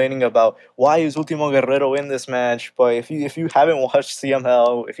complaining about why is Último Guerrero in this match, but if you haven't watched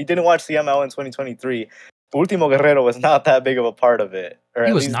CML, if you didn't watch CML in 2023, Último Guerrero was not that big of a part of it. Or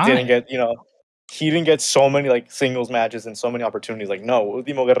at least didn't get, he didn't get so many like singles matches and so many opportunities. Like no,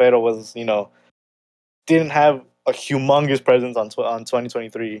 Último Guerrero was, didn't have a humongous presence on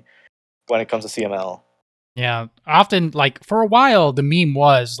 2023 when it comes to CML. Yeah, often, like, for a while, the meme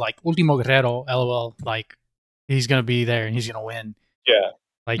was, like, Último Guerrero, LOL, like, he's going to be there and he's going to win. Yeah.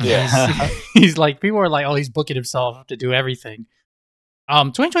 Like, he's like, people are like, oh, he's booking himself to do everything.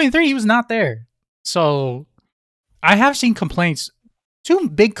 2023, he was not there. So, I have seen complaints, 2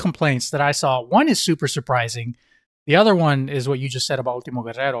 big complaints that I saw. One is super surprising. The other one is what you just said about Último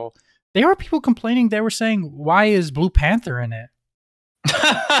Guerrero. There were people complaining, they were saying, why is Blue Panther in it?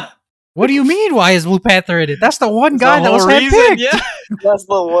 What do you mean? Why is Blue Panther in it? That's the one guy that was handpicked. Yeah, that's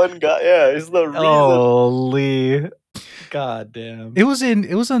the one guy. Yeah, it's the reason. Holy, god damn! It was on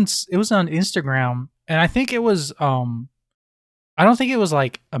Instagram, and I think it was I don't think it was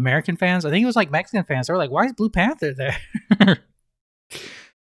like American fans. I think it was like Mexican fans. They were like, "Why is Blue Panther there?"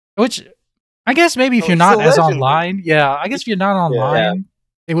 Which I guess maybe if you're not as online, I guess if you're not online,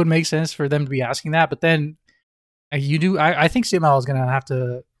 it would make sense for them to be asking that. But then you do. I think CML is going to have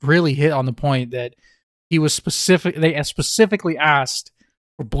to really hit on the point that he was they specifically asked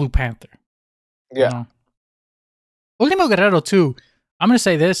for Blue Panther. Yeah. Último Guerrero too. I'm going to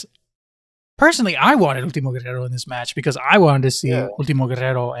say this. Personally, I wanted Último Guerrero in this match because I wanted to see Último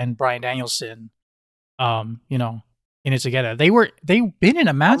Guerrero and Bryan Danielson in it together. They've been in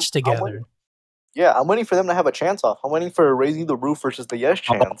a match together. I'm waiting for them to have a chance off. I'm waiting for Raising the Roof versus the Yes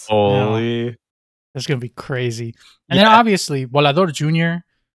chance. Holy. That's going to be crazy. And then obviously, Volador Jr.,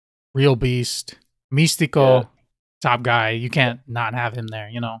 Real Beast, Místico, top guy. You can't not have him there,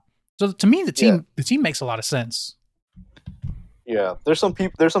 So to me, the team makes a lot of sense. Yeah, there's some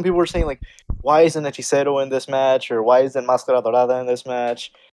people who are saying, like, why isn't Hechicero in this match, or why isn't Máscara Dorada in this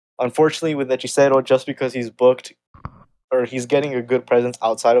match? Unfortunately, with Hechicero, just because he's booked or he's getting a good presence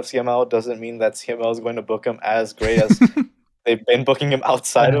outside of CML doesn't mean that CML is going to book him as great as they've been booking him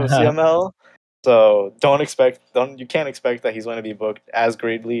outside of CML. So you can't expect that he's going to be booked as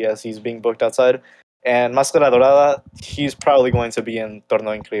greatly as he's being booked outside. And Máscara Dorada, he's probably going to be in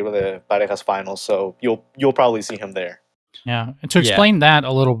Torneo Increíble de Parejas finals, so you'll probably see him there. Yeah, and to explain that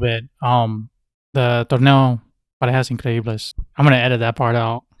a little bit, the Torneo Parejas Increíbles, I'm going to edit that part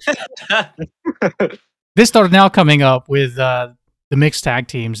out. This torneo coming up with the mixed tag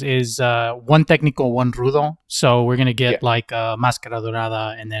teams is one técnico, one rudo. So we're going to get like Máscara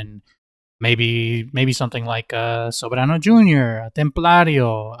Dorada, and then maybe something like Soberano Jr.,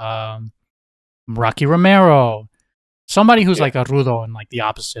 Templario, Rocky Romero, somebody who's like a rudo and like the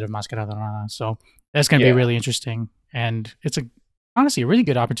opposite of Máscara Dorada. So that's going to be really interesting. And it's honestly a really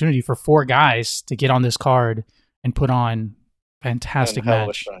good opportunity for 4 guys to get on this card and put on fantastic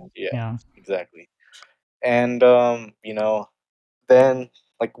match. Yeah, exactly. And then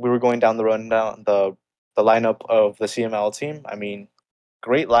like we were going down the rundown, the lineup of the CML team. I mean,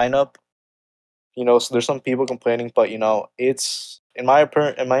 great lineup. So there's some people complaining, but it's in my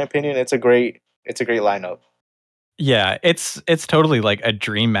opinion, it's a great lineup. Yeah, it's totally like a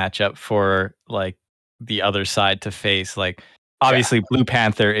dream matchup for like the other side to face. Like obviously Blue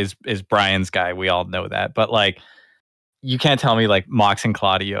Panther is Brian's guy. We all know that. But like you can't tell me like Mox and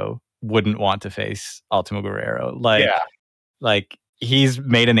Claudio wouldn't want to face Ultimo Guerrero. Like he's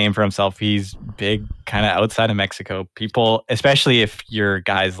made a name for himself. He's big kind of outside of Mexico. People, especially if you're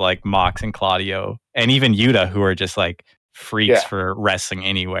guys like Mox and Claudio and even Yuta, who are just like freaks for wrestling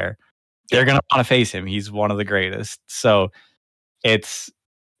anywhere, they're going to want to face him. He's one of the greatest. So it's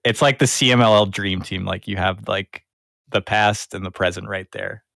like the CMLL dream team. Like you have like the past and the present right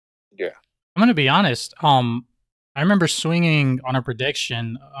there. Yeah. I'm going to be honest. I remember swinging on a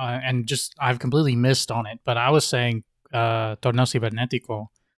prediction and just I've completely missed on it, but I was saying Torneo Cibernético,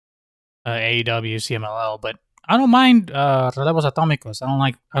 AEW, CMLL, but I don't mind Relevos Atómicos.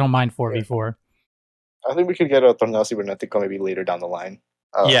 I don't mind 4v4. I think we could get a Torneo Cibernético maybe later down the line.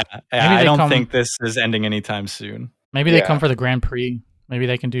 I don't think this is ending anytime soon. Maybe they come for the Grand Prix. Maybe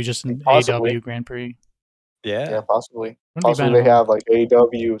they can do just an AEW Grand Prix. Yeah, possibly. Possibly they have like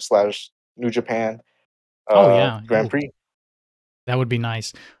AEW / New Japan Grand Prix. That would be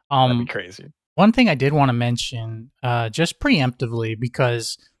nice. That'd be crazy. One thing I did want to mention, just preemptively,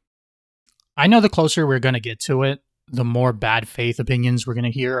 because I know the closer we're going to get to it, the more bad faith opinions we're going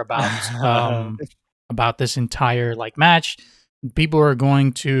to hear about this entire like match. People are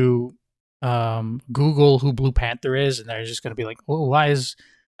going to Google who Blue Panther is, and they're just going to be like, "Oh, why is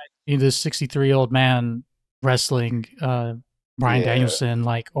this 63-year-old man wrestling Bryan Danielson?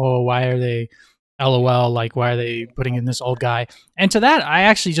 Like, oh, why are they LOL? Like, why are they putting in this old guy?" And to that, I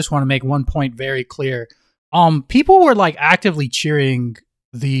actually just want to make one point very clear. People were like actively cheering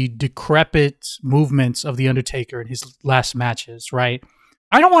the decrepit movements of the Undertaker in his last matches, right?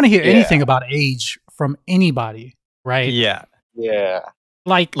 I don't want to hear anything about age from anybody, right? Yeah.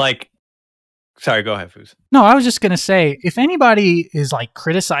 Like, sorry, go ahead, Foos. No, I was just gonna say, if anybody is like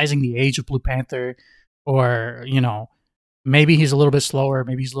criticizing the age of Blue Panther, or maybe he's a little bit slower,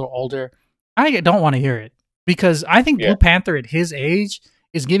 maybe he's a little older, I don't want to hear it, because I think Blue Panther at his age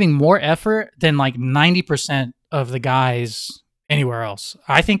is giving more effort than like 90% of the guys anywhere else.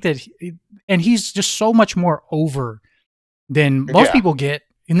 I think that, and he's just so much more over than most people get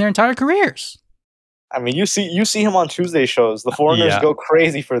in their entire careers. I mean, you see him on Tuesday shows. The foreigners go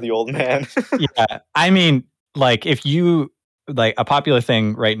crazy for the old man. Yeah, I mean, like if you like, a popular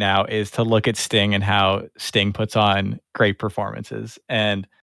thing right now is to look at Sting and how Sting puts on great performances, and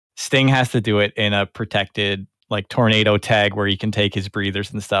Sting has to do it in a protected like tornado tag where he can take his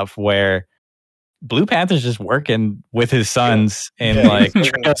breathers and stuff, where Blue Panther's just working with his sons in like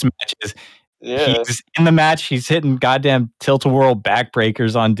trios matches. He's in the match, he's hitting goddamn tilt-a-whirl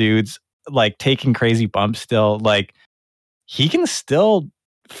backbreakers on dudes, like taking crazy bumps still. Like he can still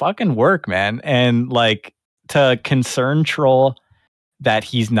fucking work, man. And like to concern troll that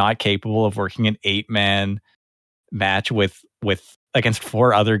he's not capable of working an 8-man match with against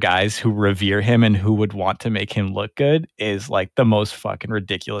 4 other guys who revere him and who would want to make him look good is like the most fucking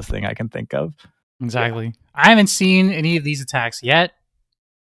ridiculous thing I can think of. Exactly. I haven't seen any of these attacks yet.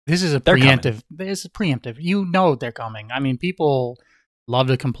 This is They're preemptive. coming. This is preemptive. You know they're coming. I mean, people love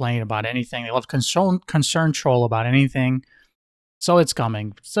to complain about anything. They love concern troll about anything. So it's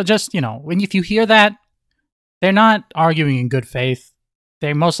coming. So just, if you hear that, they're not arguing in good faith.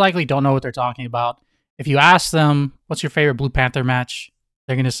 They most likely don't know what they're talking about. If you ask them, what's your favorite Blue Panther match?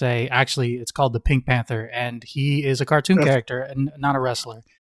 They're going to say, actually, it's called the Pink Panther, and he is a cartoon character and not a wrestler.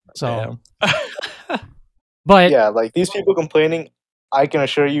 So, but yeah, like these people complaining, I can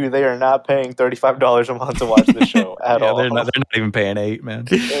assure you they are not paying $35 a month to watch the show at all. They're not even paying $8, man.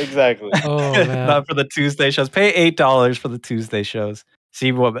 Exactly. Oh, man. Not for the Tuesday shows. Pay $8 for the Tuesday shows.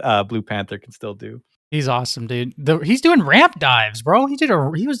 See what Blue Panther can still do. He's awesome, dude. He's doing ramp dives, bro. He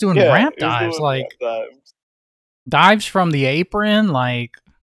was doing ramp dives, dives from the apron. Like,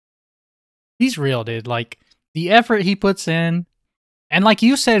 he's real, dude. Like, the effort he puts in, and like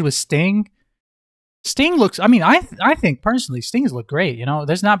you said with Sting looks. I mean, I think personally, Sting's look great.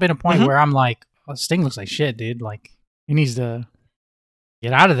 There's not been a point where I'm like, oh, Sting looks like shit, dude. Like, he needs to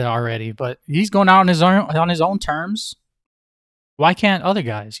get out of there already. But he's going out on his own terms. Why can't other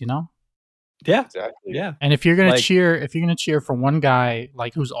guys? Yeah, exactly. Yeah. And if you're gonna cheer for one guy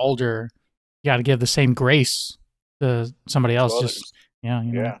like who's older, you got to give the same grace to somebody else. Just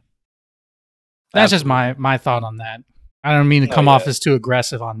yeah. That's just my thought on that. I don't mean to come off as too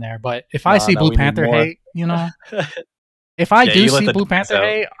aggressive on there, but if I see Blue Panther hate, if I do see Blue Panther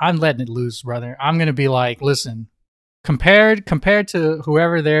hate, I'm letting it loose, brother. I'm gonna be like, listen, compared to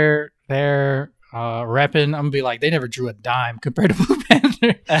whoever they're repping, I'm gonna be like, they never drew a dime compared to Blue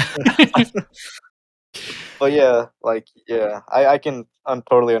Panther. But I can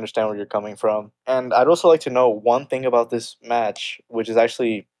totally understand where you're coming from, and I'd also like to know one thing about this match, which is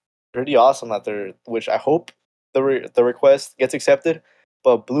actually pretty awesome which I hope the request gets accepted.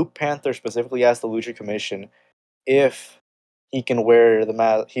 But Blue Panther specifically asked the Lucha Commission if he can wear the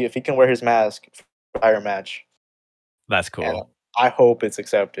mask. If he can wear his mask for the entire match. That's cool. And I hope it's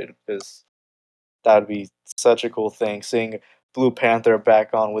accepted because that would be such a cool thing. Seeing Blue Panther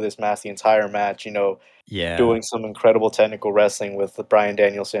back on with his mask the entire match, doing some incredible technical wrestling with Bryan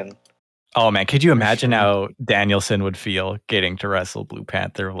Danielson. Oh man, could you imagine how Danielson would feel getting to wrestle Blue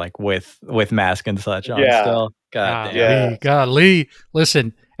Panther like with mask and such on still? God damn. Golly.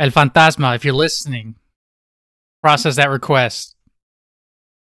 Listen, El Fantasma, if you're listening, process that request.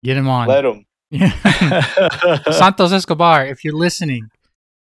 Get him on. Let him. Santos Escobar, if you're listening,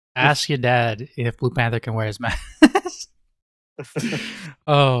 ask your dad if Blue Panther can wear his mask.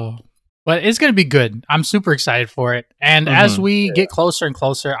 Oh, but it's going to be good. I'm super excited for it. And as we get closer and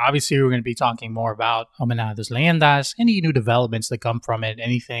closer, obviously we're going to be talking more about Homenaje, Leyendas, any new developments that come from it,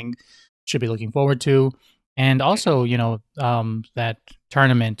 anything should be looking forward to. And also, that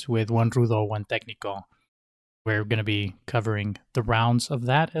tournament with One Rudo, One Técnico. We're going to be covering the rounds of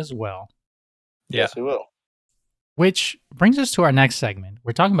that as well. Yeah. Yes, we will. Which brings us to our next segment.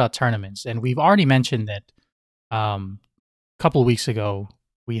 We're talking about tournaments, and we've already mentioned that a couple of weeks ago,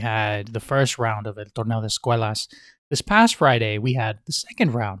 we had the first round of El Torneo de Escuelas. This past Friday, we had the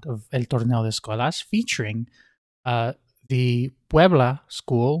second round of El Torneo de Escuelas featuring the Puebla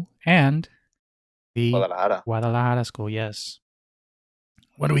school and the Guadalajara school, yes.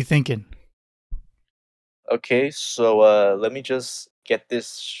 What are we thinking? Okay, so let me just get this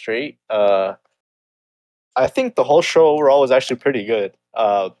straight. I think the whole show overall was actually pretty good.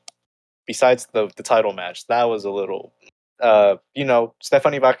 Besides the title match, that was a little...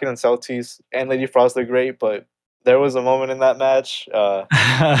 Stephanie Vaquero and Celtics and Lady Frost look great, but there was a moment in that match.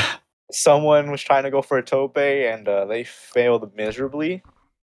 Someone was trying to go for a tope, and they failed miserably.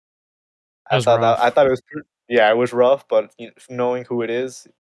 I thought it was... it was rough, but knowing who it is,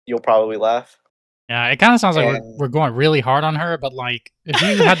 you'll probably laugh. Yeah, it kind of sounds like we're going really hard on her, but like if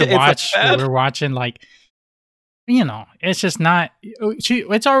you had to watch what we're watching, like it's just not. She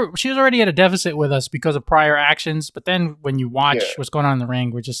was already at a deficit with us because of prior actions, but then when you watch what's going on in the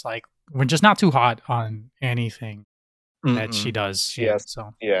ring, we're just not too hot on anything that she does.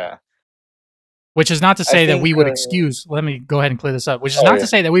 Which is not to say that we would excuse. Let me go ahead and clear this up. Which is not to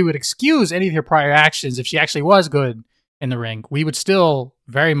say that we would excuse any of her prior actions if she actually was good in the ring. We would still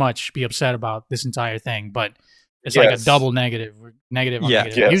very much be upset about this entire thing, but it's like a double negative on negative.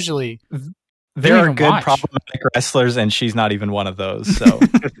 Yes. Usually, there are good problematic wrestlers, and she's not even one of those. So,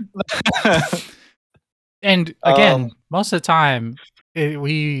 and again, most of the time,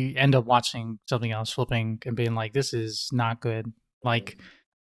 we end up watching something else, flipping and being like, "This is not good." Like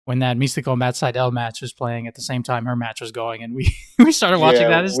when that Mystico Matt Sydal match was playing at the same time her match was going, and we started watching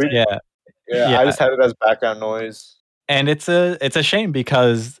that instead. Yeah, I just had it as background noise. And it's a shame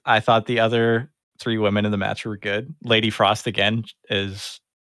because I thought the other three women in the match were good. Lady Frost again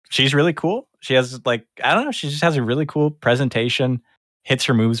she's really cool. She has I don't know, she just has a really cool presentation, hits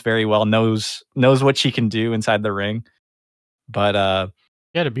her moves very well, knows what she can do inside the ring. But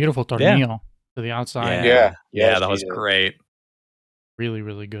She had a beautiful tornillo to the outside. Yeah, that she was did. great. Really,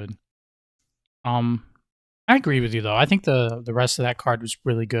 really good. I agree with you though. I think the rest of that card was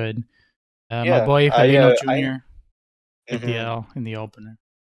really good. My boy Felino Jr. hit the L in the opener.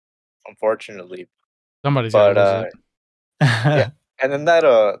 Unfortunately, Somebody's got to lose it. yeah. And then that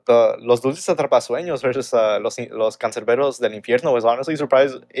los dulces atrapasueños versus los cancerberos del infierno was honestly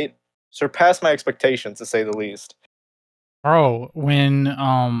surprised. It surpassed my expectations, to say the least. Bro, when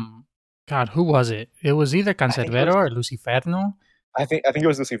God, who was it? It was either Cancerbero or Luciferno. I think it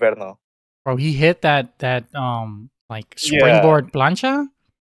was Luciferno. Bro, he hit that like springboard plancha.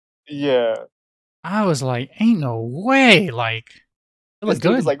 Yeah. I was like, ain't no way. Like, it looked good.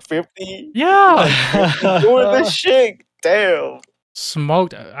 Dude is like 50. Yeah. Like 50 doing this shit. Damn.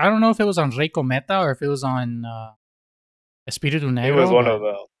 Smoked. I don't know if it was on Rey Cometa or if it was on Espiritu Negro. It was one of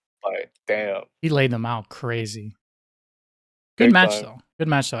them. Like, damn. He laid them out crazy. Good match though. Good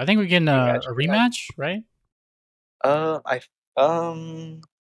match though. I think we're getting a rematch, right?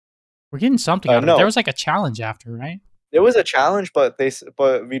 We're getting something out of it. No. There was like a challenge after, right? There was a challenge, but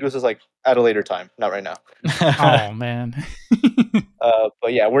Virus is like at a later time, not right now. Oh man.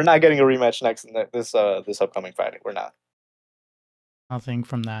 But yeah, we're not getting a rematch this upcoming Friday. We're not. Nothing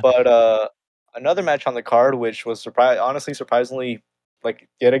from that. But another match on the card, which was surprisingly, like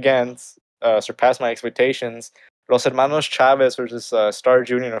yet again, surpassed my expectations. Los Hermanos Chavez versus Star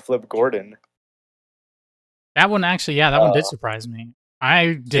Junior and Flip Gordon. That one actually, that one did surprise me.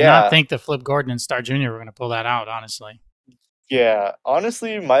 I did not think that Flip Gordon and Star Jr. were going to pull that out, honestly. Yeah,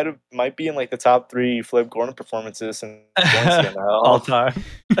 honestly, might be in like the top 3 Flip Gordon performances in all time.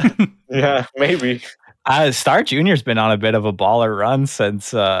 Yeah, maybe. Star Junior's been on a bit of a baller run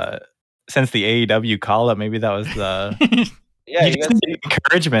since the AEW call-up. Maybe that was the he got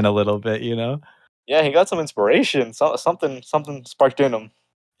encouragement a little bit, you know. Yeah, he got some inspiration. Something sparked in him.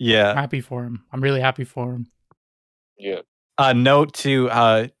 Yeah, I'm happy for him. I'm really happy for him. Yeah. Note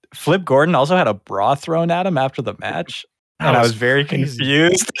to Flip Gordon also had a bra thrown at him after the match, and I was very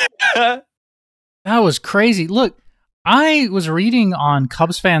confused. That was crazy. Look, I was reading on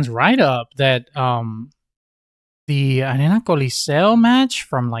Cubs fans write-up that the Arena Coliseo match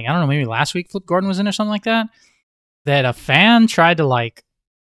from I don't know, maybe last week Flip Gordon was in or something like that, that a fan tried to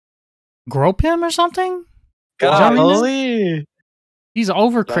grope him or something. Golly. He's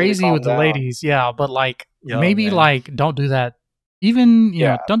over crazy with the ladies, but maybe don't do that. Even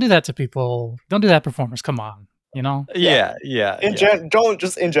don't do that to people. Don't do that, performers. Come on, you know. Yeah. In general,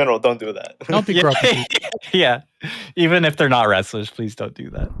 don't do that. Don't be groping people. Yeah, even if they're not wrestlers, please don't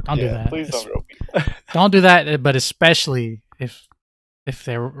do that. Don't do that. Please don't grope people. Don't do that, but especially if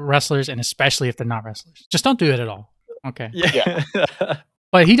they're wrestlers, and especially if they're not wrestlers, just don't do it at all. Okay. Yeah.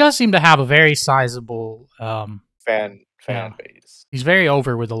 But he does seem to have a very sizable fan base. He's very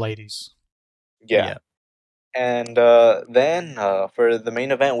over with the ladies. Yeah. And then for the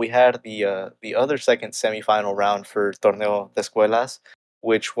main event, we had the other second semifinal round for Torneo de Escuelas,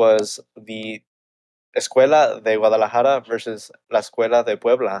 which was the Escuela de Guadalajara versus La Escuela de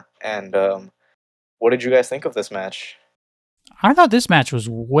Puebla. And what did you guys think of this match? I thought this match was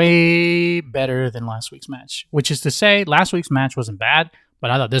way better than last week's match, which is to say last week's match wasn't bad,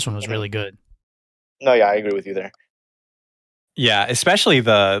 but I thought this one was really good. No, yeah, I agree with you there. Yeah, especially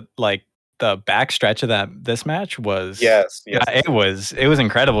the back stretch of this match was it was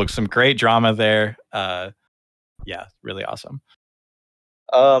incredible. Some great drama there. Really awesome.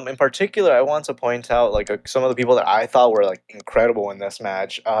 In particular, I want to point out some of the people that I thought were incredible in this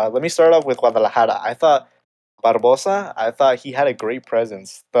match. Let me start off with Guadalajara. I thought Barbosa, he had a great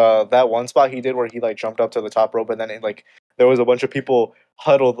presence. That one spot he did where he jumped up to the top rope, and then there was a bunch of people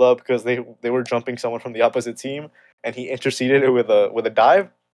huddled up because they were jumping someone from the opposite team, and he interceded it with a dive.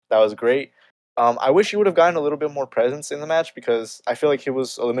 That was great. I wish he would have gotten a little bit more presence in the match because I feel like he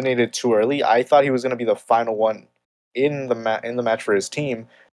was eliminated too early. I thought he was going to be the final one in the match for his team,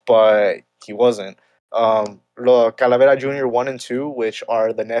 but he wasn't. Calavera Jr. 1 and 2, which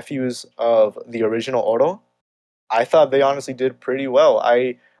are the nephews of the original Oro, I thought they honestly did pretty well.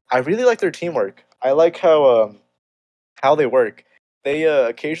 I really like their teamwork. I like how they work. They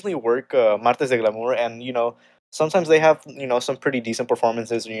occasionally work Martes de Glamour, and sometimes they have some pretty decent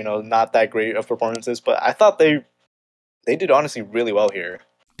performances, not that great of performances. But I thought they did honestly really well here.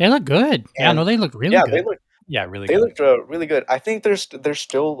 They look good. They look really good. They looked really good. I think they're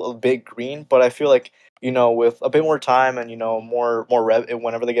still a bit green, but I feel like with a bit more time and more rep,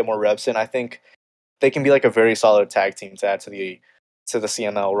 whenever they get more reps in, I think they can be like a very solid tag team to add to the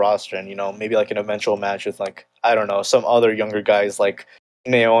CML roster, and maybe like an eventual match with like I don't know some other younger guys like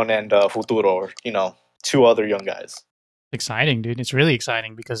Neon and Futuro, or two other young guys. Exciting, dude. It's really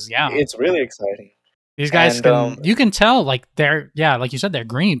exciting because It's really exciting, these guys and you can tell like they're like you said, they're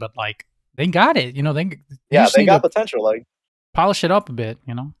green, but like they got it. They yeah, just they need got to potential, like polish it up a bit.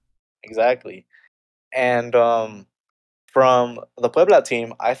 exactly. And from the Puebla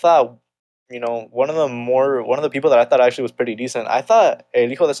team, I thought one of the people that I thought actually was pretty decent. I thought El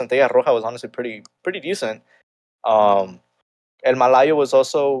Hijo de Centella Roja was honestly pretty decent. Um, El Malayo was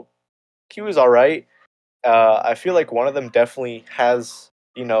also he was all right. I feel like one of them definitely has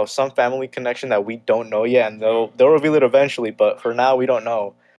some family connection that we don't know yet, and they'll reveal it eventually. But for now, we don't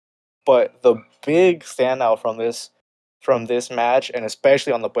know. But the big standout from this match, and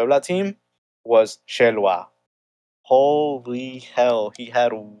especially on the Puebla team, was Shelwa. Holy hell, he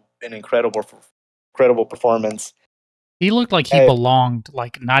had an incredible performance. He looked like he And belonged,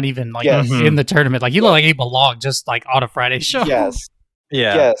 like not even like yes, Mhm. in the tournament. Like he looked yes, like he belonged just like on a Friday show. yes,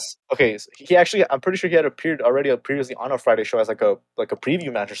 Yeah. yes. Okay, so he actually, I'm pretty sure he had appeared already previously on a Friday show as like a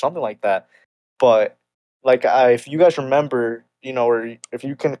preview match or something like that. But like, if you guys remember, or if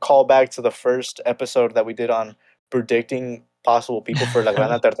you can call back to the first episode that we did on predicting possible people for La Gran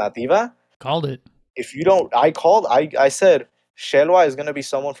Alternativa, Called it. if you don't, I said Shelwa is gonna be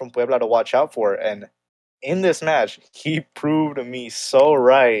someone from Puebla to watch out for, and in this match, he proved me so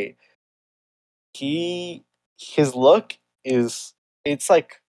right. He his look is it's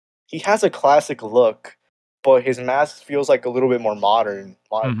like he has a classic look, but his mask feels like a little bit more Hmm.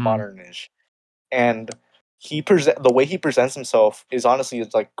 modernish. And the way he presents himself is honestly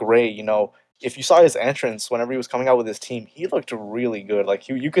it's like great. If you saw his entrance whenever he was coming out with his team, he looked really good. Like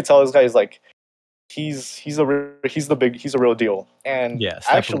you could tell this guy is like he's a real deal. And Yeah,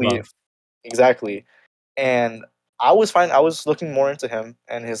 step actually, above. exactly. And I was looking more into him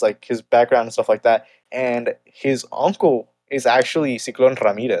and his background and stuff like that. And his uncle is actually Ciclon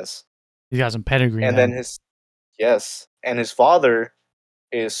Ramirez, He's got some pedigree and then then. and his father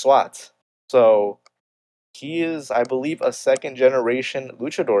is SWAT. So he is, I believe, a second generation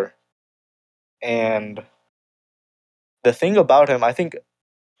luchador. And the thing about him, I think,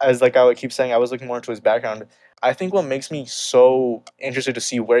 as like I would keep saying, I was looking more into his background. I think what makes me so interested to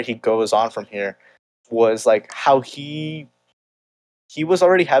see where he goes on from here was like how he was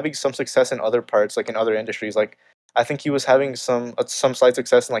already having some success in other parts, like in other industries. Like I think he was having some slight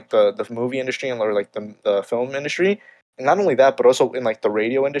success in like the movie industry and or like the film industry, and not only that, but also in like the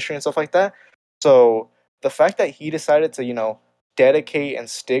radio industry and stuff like that. So the fact that he decided to dedicate and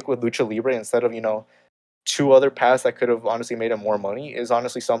stick with lucha libre instead of two other paths that could have honestly made him more money is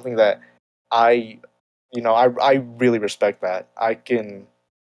honestly something that I I really respect that.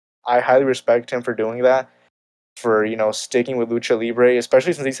 I highly respect him for doing that, for sticking with lucha libre,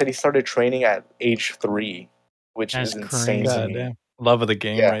 especially since he said he started training at age 3, which That's is insane to crazy. me. Goddamn. Love of the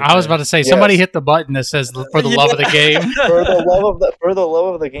game Yeah. right I was about there. to say somebody Yes. hit the button that says for the love of the game. For the Yeah.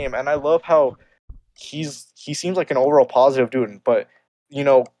 love of the game, and I love how he seems like an overall positive dude, but you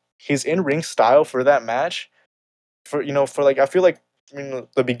know his in ring style for that match, for like I feel like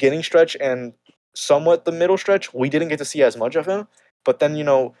the beginning stretch and somewhat the middle stretch we didn't get to see as much of him, but then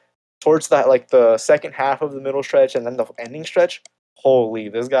towards that like the second half of the middle stretch and then the ending stretch, holy,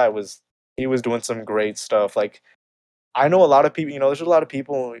 this guy was doing some great stuff. Like I know a lot of people, there's a lot of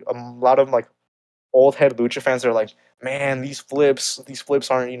people, a lot of like old head lucha fans that are like, man, these flips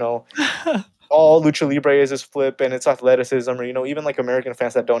aren't all lucha libre is flip and it's athleticism, or even like American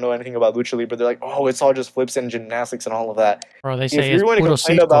fans that don't know anything about lucha libre, they're like, oh, it's all just flips and gymnastics and all of that. Bro, they If say you're it's going to puro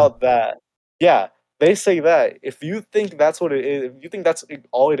complain circo. about that, yeah, they say that. If you think that's what it is, if you think that's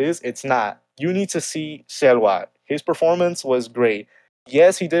all it is, it's not. You need to see Selwa. His performance was great.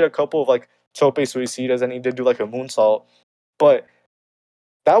 Yes, he did a couple of like tope suicidas and he did do like a moonsault, but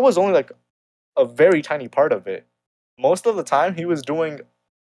that was only like a very tiny part of it. Most of the time, he was doing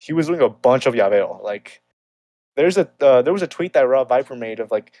a bunch of llaveo. Like there was a tweet that Rob Viper made of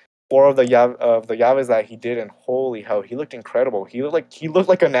like four of the llaves that he did, and holy hell, he looked incredible. He looked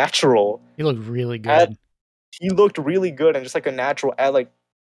like a natural. He looked really At good. He looked really good and just like a natural at like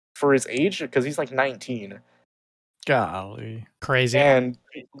for his age because he's like 19 Golly. Crazy. and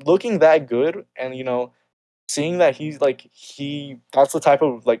looking that good, and seeing that he that's the type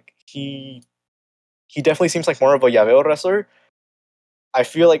of like he definitely seems like more of a llaveo wrestler. I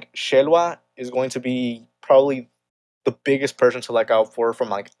feel like Shelwa is going to be probably the biggest person to look out for from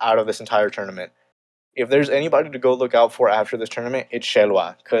like out of this entire tournament. If there's anybody to go look out for after this tournament, it's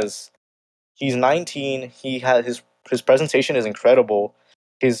Shelwa because he's 19. He has his presentation is incredible,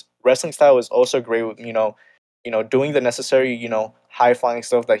 his wrestling style is also great with doing the necessary high flying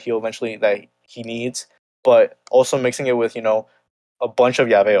stuff that he needs, but also mixing it with a bunch of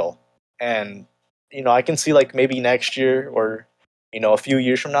llaveo. And I can see like maybe next year or a few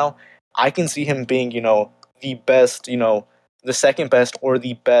years from now, I can see him being the best, the second best or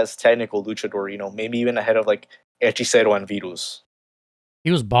the best technical luchador. Maybe even ahead of like Hechicero and Virus. He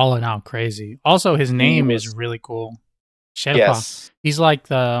was balling out crazy. Also, his name is was- really cool. Sherpa. Yes. He's like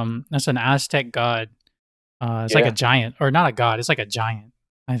that's an Aztec god. It's like a Yeah. giant, or not a god. It's like a giant,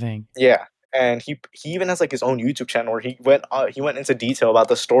 I think. Yeah. And he even has like his own YouTube channel where he went into detail about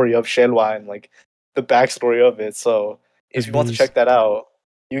the story of Shelwa and like the backstory of it. So The if you want to beast. check that out,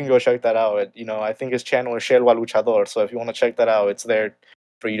 you can go check that out. I think his channel is Shelwa Luchador. So if you want to check that out, it's there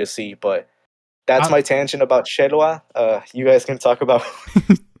for you to see. But that's I- my tangent about Shelwa. You guys can talk about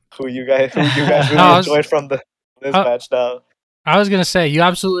who you guys really No, I was- enjoyed from this match now. I was gonna say you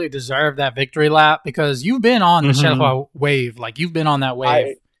absolutely deserve that victory lap because you've been on the Mhm. Sherpa wave, like you've been on that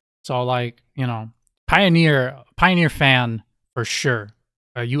wave. So like pioneer fan for sure.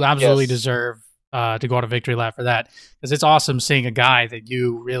 You absolutely Yes. deserve to go on a victory lap for that because it's awesome seeing a guy that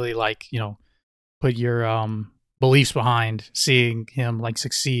you really like, put your beliefs behind, seeing him like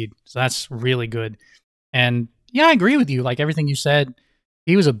succeed. So that's really good. And yeah, I agree with you. Like everything you said,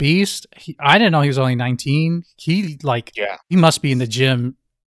 he was a beast. I didn't know he was only 19. He must be in the gym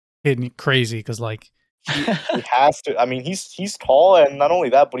hitting crazy because like He has to. I mean, he's tall, and not only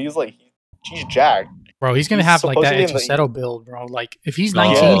that, but he's jacked. bro, he's gonna He's have like that supposedly in the- Hechicero build, bro. Like if he's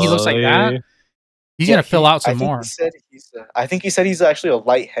Yes. 19, he looks like that. Holy. He's gonna fill out I some think more. I think he said he's actually a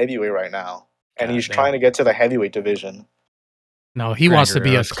light heavyweight right now, and he's Goddamn. trying to get to the heavyweight division. No, he wants to be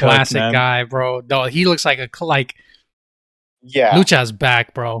a Gregor's cooked, classic man. guy, bro. No, he looks like Yeah, Lucha's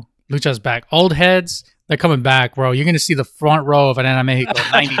back, bro. Lucha's back. Old heads, they're coming back, bro. You're gonna see the front row of Arena Mexico,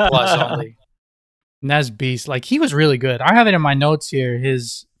 90 plus only. And that's beast. Like he was really good. I have it in my notes here.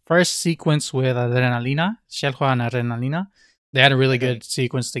 His first sequence with Adrenalina, Shelwa and Adrenalina, they had a really good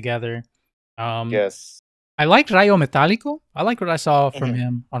sequence together. yes, I liked Rayo Metálico. I like what I saw from Mhm.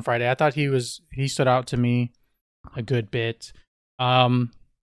 him on Friday. I thought he stood out to me a good bit. I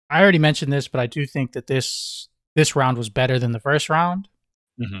already mentioned this, but I do think that this round was better than the first round.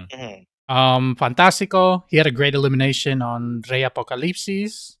 Mhm. Mhm. Fantastico, he had a great elimination on Rey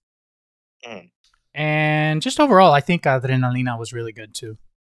Apocalipsis. Mhm. And just overall, I think Adrenalina was really good too.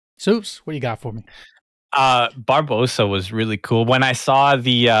 Soups, what do you got for me? Barbosa was really cool. When I saw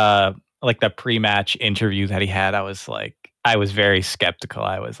the pre-match interview that he had, I was very skeptical.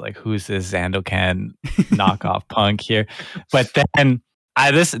 I was like, "Who's this Zandokan knockoff punk here?" But then,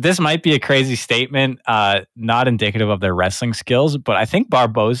 this might be a crazy statement, not indicative of their wrestling skills, but I think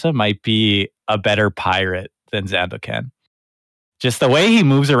Barbosa might be a better pirate than Zandokan. Just the way he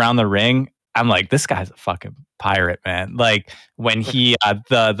moves around the ring, I'm like, this guy's a fucking pirate, man. Like when he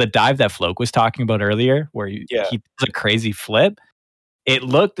the dive that Floke was talking about earlier, where he does a crazy flip, it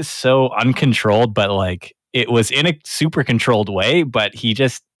looked so uncontrolled, but like it was in a super controlled way. But he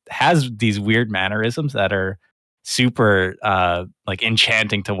just has these weird mannerisms that are super like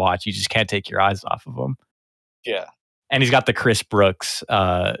enchanting to watch. You just can't take your eyes off of him. Yeah, And he's got the Chris Brooks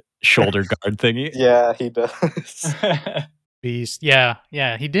shoulder guard thingy. yeah, he does. Beast. Yeah,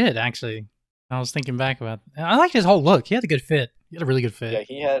 he did actually. I was thinking back about I liked his whole look. He had a good fit. He had a really good fit. Yeah,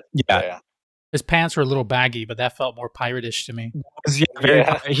 he had. Yeah. Yeah, His pants were a little baggy, but that felt more pirate-ish to me.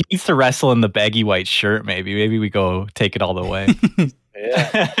 Yeah. He needs to wrestle in the baggy white shirt. Maybe we go take it all the way.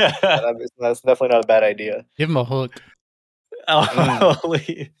 yeah. That's definitely not a bad idea. Give him a hook,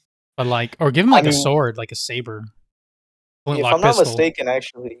 Holy. but or give him a sword, like a saber. If Flintlock I'm not pistol. mistaken,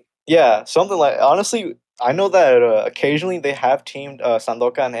 actually, yeah, something like. Honestly, I know that occasionally they have teamed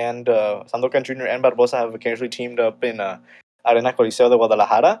Sandokan Jr. and Barbosa have occasionally teamed up in Arena Coliseo de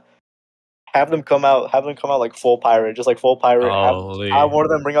Guadalajara. Have them come out like full pirate, just like full pirate. Holy. Have one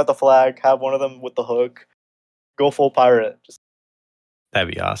of them bring out the flag. Have one of them with the hook. Go full pirate. Just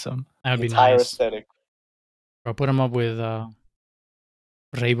That'd be awesome. That would the be entire nice. aesthetic. Or put him up with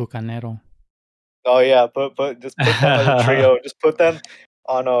Rey Bucanero. Oh yeah, just put them as a trio. Just put them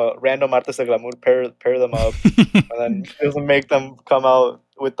on a random Martes de Glamour. Pair them up, and then just make them come out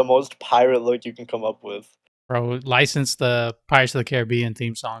with the most pirate look you can come up with. Bro, license the Pirates of the Caribbean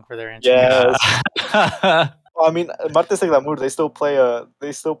theme song for their intro. Yes. Well, I mean, Martes de Glamour. They still play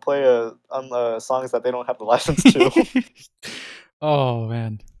on songs that they don't have the license to. Oh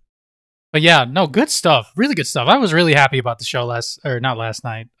man. But yeah, no, good stuff. Really good stuff. I was really happy about the show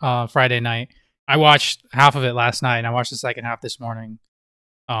Friday night. I watched half of it last night and I watched the second half this morning.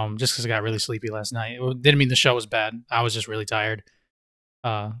 Just because I got really sleepy last night. It didn't mean the show was bad. I was just really tired.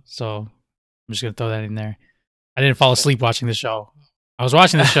 So I'm just gonna throw that in there. I didn't fall asleep watching the show. I was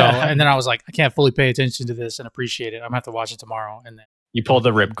watching the show, and then I was like, I can't fully pay attention to this and appreciate it. I'm gonna have to watch it tomorrow. And then You pulled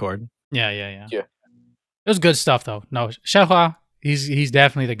the ripcord. yeah. Yeah. It was good stuff though. No, Shehua, he's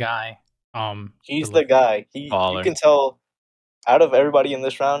definitely the guy. He's the guy. You Baller. can tell out of everybody in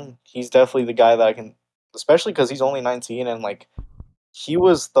this round, he's definitely the guy that I can, especially because he's only 19 and like he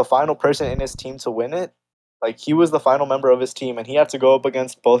was the final person in his team to win it. Like he was the final member of his team, and he had to go up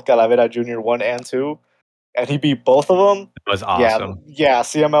against both Calavera Jr. 1 and 2, and he beat both of them. It was awesome. Yeah.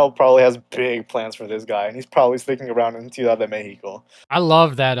 CML probably has big plans for this guy, and he's probably sticking around in Ciudad de Mexico. I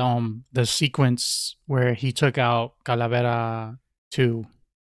love that the sequence where he took out Calavera 2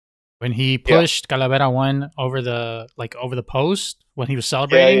 when he pushed Calavera 1 over the post when he was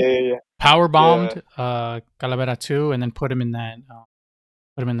celebrating. Yeah. Power bombed Calavera 2 and then put him in that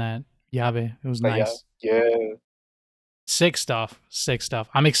llave. It was nice. Yeah. Sick stuff.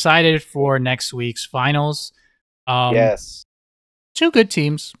 I'm excited for next week's finals. Yes. Two good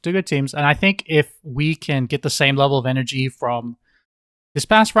teams, and I think if we can get the same level of energy from this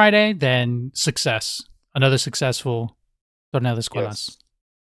past Friday, then success. Another successful Torneo de Escuelas. Yes.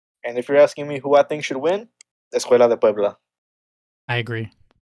 And if you're asking me who I think should win, Escuela de Puebla. I agree.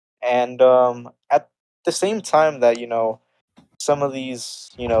 And at the same time that some of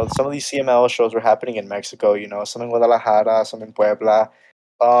these CML shows were happening in Mexico, some in Guadalajara, some in Puebla.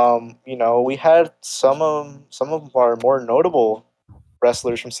 We had some of our more notable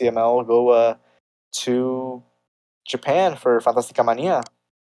wrestlers from CML go to Japan for Fantastica Mania,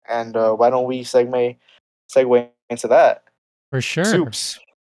 and why don't we segue into that? For sure. Soups.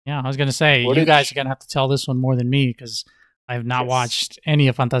 Yeah, I was gonna say you guys are gonna have to tell this one more than me because I have not watched any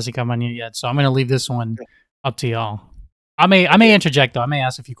of Fantastica Mania yet, so I'm gonna leave this one up to y'all. I may interject though. I may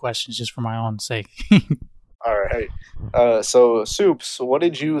ask a few questions just for my own sake. All right. So Soups, what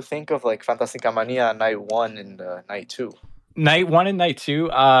did you think of like Fantastica Mania Night 1 and Night 2? Night 1 and Night 2.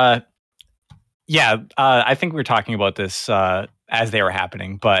 I think we were talking about this as they were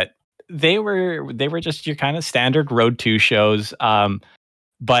happening, but they were just your kind of standard Road 2 shows.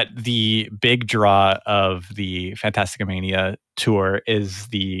 But the big draw of the Fantastica Mania tour is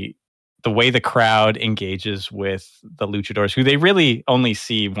the way the crowd engages with the luchadors, who they really only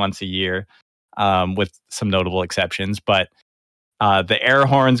see once a year, with some notable exceptions. But the air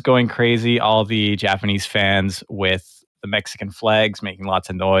horns going crazy, all the Japanese fans with the Mexican flags making lots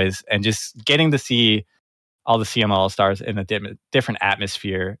of noise, and just getting to see all the CMLL stars in a different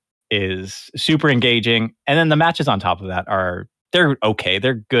atmosphere is super engaging. And then the matches on top of that they're okay.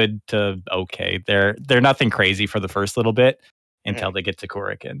 They're good to okay. They're nothing crazy for the first little bit until they get to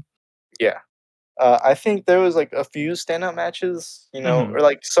Kurikan. Yeah. I think there was like a few standout matches, or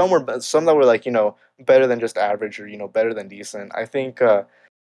like some that were like, better than just average or, better than decent. I think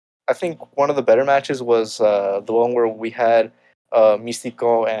one of the better matches was the one where we had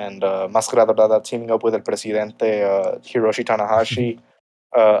Místico and Máscara Dorada teaming up with El Presidente, Hiroshi Tanahashi,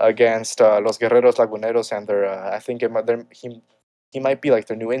 against Los Guerreros Laguneros and their, I think he might be like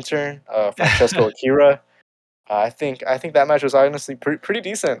their new intern, Francesco Akira. I think that match was honestly pretty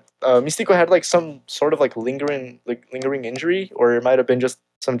decent. Místico had like some sort of like lingering injury, or it might have been just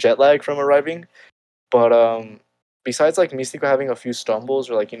some jet lag from arriving. But besides like Místico having a few stumbles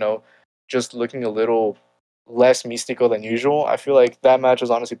or like just looking a little less Místico than usual, I feel like that match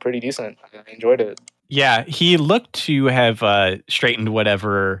was honestly pretty decent. I enjoyed it. Yeah, he looked to have straightened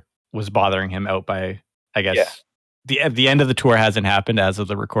whatever was bothering him out by, I guess, the end of the tour hasn't happened as of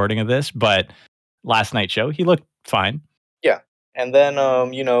the recording of this, but last night's show, he looked fine. Yeah. And then,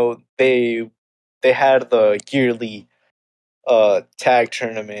 they had the yearly tag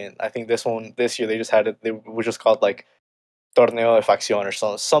tournament. I think this year they just had it. They were just called like Torneo de Facción or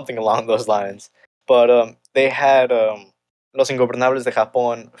something along those lines. But they had Los Ingobernables de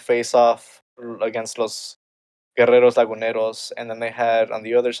Japón face off against Los Guerreros Laguneros, and then they had on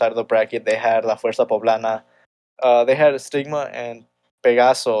the other side of the bracket they had La Fuerza Poblana. They had Stigma and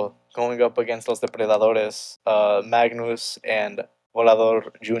Pegaso going up against Los Depredadores, Magnus and Volador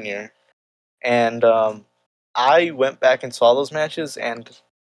Jr. And I went back and saw those matches, and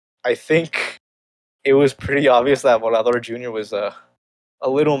I think it was pretty obvious that Volador Jr. was a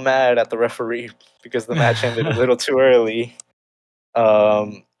little mad at the referee because the match ended a little too early.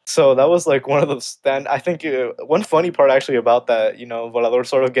 So that was like one of those. Then I think one funny part actually about that, Volador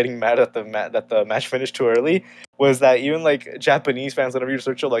sort of getting mad at that the match finished too early, was that even like Japanese fans, whenever you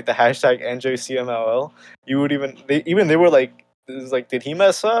search like the hashtag NJCMLL, you would they were like, it was like, did he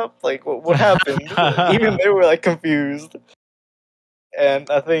mess up? Like, what happened? Even they were like confused. And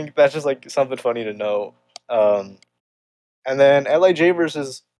I think that's just like something funny to know. And then LIJ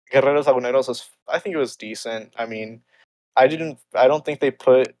versus Guerreros Aguneros I think it was decent. I mean, I don't think they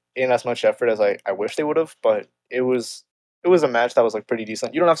put in as much effort as I wish they would have, but it was a match that was like pretty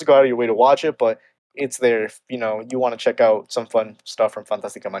decent. You don't have to go out of your way to watch it, but it's there if you want to check out some fun stuff from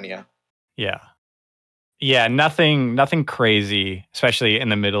Fantastica Mania. Yeah. Yeah, nothing crazy, especially in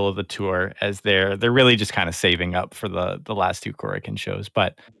the middle of the tour, as they're really just kind of saving up for the last two Korakuen shows.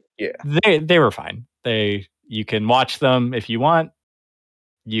 But Yeah. they were fine. You can watch them if you want.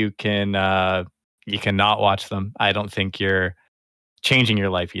 You can not watch them. I don't think you're changing your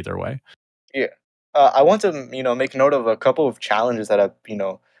life either way. Yeah. I want to, make note of a couple of challenges that have,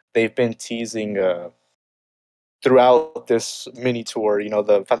 they've been teasing throughout this mini tour,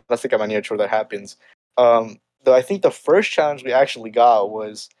 the Fantastica Mania tour that happens. I think the first challenge we actually got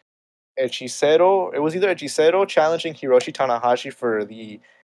was Hechicero. It was either Hechicero challenging Hiroshi Tanahashi for the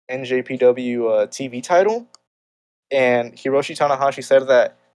NJPW TV title, and Hiroshi Tanahashi said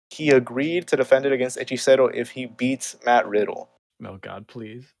that he agreed to defend it against Hechicero if he beats Matt Riddle. Oh God,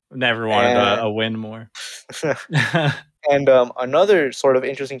 please! Never wanted And a win more. and another sort of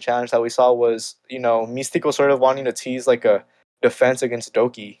interesting challenge that we saw was, Místico sort of wanting to tease like a defense against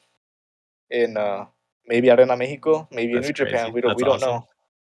Doki in maybe Arena Mexico, maybe in That's New Japan. crazy. We That's don't awesome. know.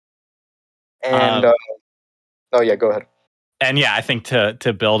 And Um, oh yeah, go ahead. And yeah, I think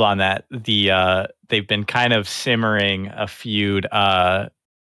to build on that, they've been kind of simmering a feud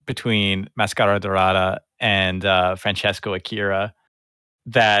between Mascara Dorada and Francesco Akira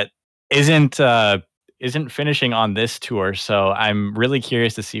that isn't finishing on this tour. So I'm really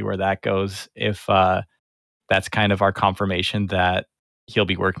curious to see where that goes. If that's kind of our confirmation that he'll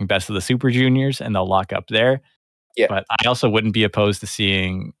be working Best of the Super Juniors and they'll lock up there. Yeah. But I also wouldn't be opposed to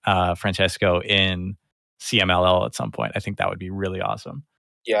seeing Francesco in CMLL at some point. I think that would be really awesome.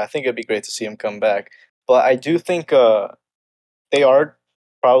 Yeah, I think it'd be great to see him come back. But I do think they are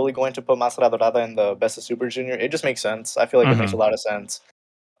probably going to put Mascara Dorada in the Best of Super Junior. It just makes sense. I feel like it makes a lot of sense.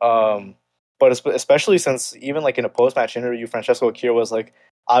 But especially since even like in a post match interview, Francesco Akira was like,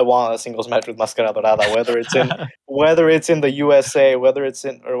 "I want a singles match with Mascara Dorada, whether it's in the USA, whether it's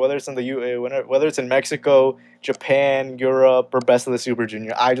in the whether it's in Mexico, Japan, Europe, or Best of the Super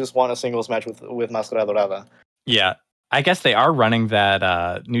Junior. I just want a singles match with Mascara Dorada." Yeah, I guess they are running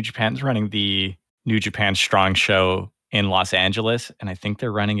that. New Japan's running the New Japan Strong Show in Los Angeles, and I think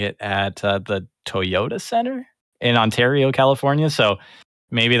they're running it at the Toyota Center in Ontario, California. So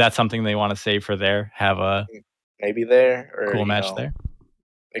maybe that's something they want to save for there. Have a maybe there, or cool match there.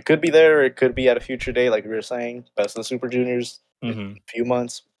 it could be there, or it could be at a future date, like we were saying, Best of the Super Juniors in a few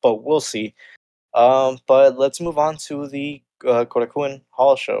months, but we'll see. But let's move on to the Korakuen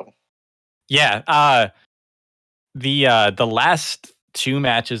Hall show. Yeah, the last two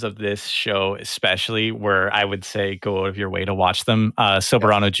matches of this show, especially, where I would say go out of your way to watch them.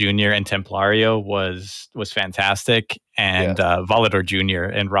 Soberano Jr. and Templario was fantastic, and Volador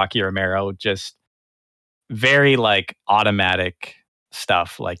Jr. and Rocky Romero just very like automatic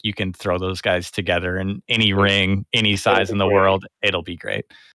stuff. Like you can throw those guys together in any ring, any size in the world. It'll be great.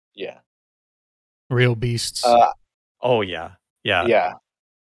 Yeah. Real beasts. Oh yeah. Yeah.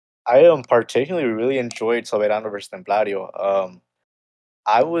 I particularly really enjoyed Soberano versus Templario.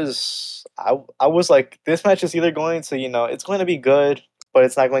 I was like, this match is either going to, it's going to be good, but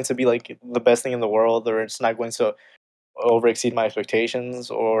it's not going to be like the best thing in the world, or it's not going to over exceed my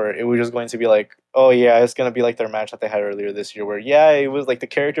expectations, or it was just going to be like, oh yeah, it's going to be like their match that they had earlier this year, where it was like the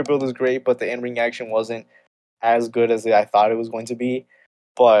character build was great, but the in-ring action wasn't as good as I thought it was going to be.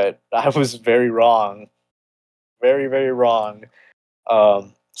 But I was very wrong. Very, very wrong.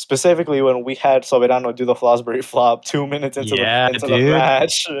 Specifically when we had Soberano do the Fosbury flop 2 minutes into the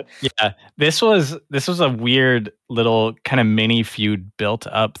match. Yeah, this was a weird little kind of mini feud built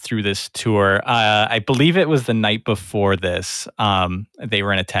up through this tour. I believe it was the night before this. They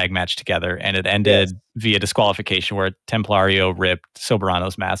were in a tag match together, and it ended via disqualification, where Templario ripped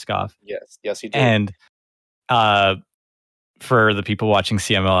Soberano's mask off. Yes, he did. And for the people watching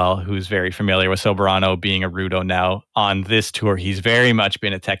CMLL who's very familiar with Soberano being a Rudo now, on this tour, he's very much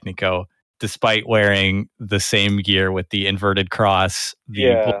been a Technico, despite wearing the same gear with the inverted cross,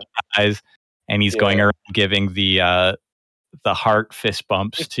 the blue eyes, and he's going around giving the heart fist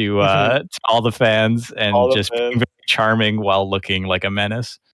bumps to all the fans, and just being very charming while looking like a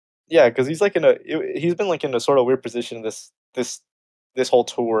menace. Yeah, because he's like he's been like in a sort of weird position this whole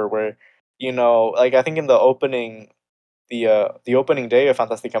tour, where like I think in the opening day of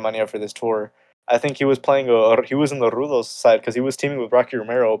Fantastica Mania for this tour, I think he was he was in the Rudos side because he was teaming with Rocky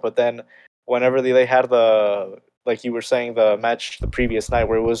Romero. But then whenever they had like you were saying, the match the previous night,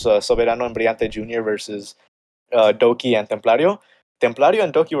 where it was Soberano and Brillante Jr. versus Doki and Templario. Templario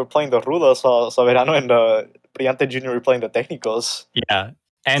and Doki were playing the rudos, so Soberano and Brillante Jr. were playing the técnicos. Yeah.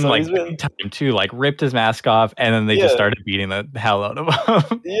 And So like he's been- big time too, like ripped his mask off, and then they just Yeah. started beating the hell out of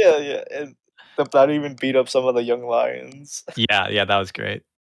him. Yeah, and Templario even beat up some of the young lions. yeah, that was great.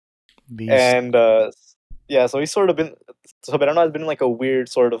 Beast. And yeah, so he's sort of been. Soberano has been in like a weird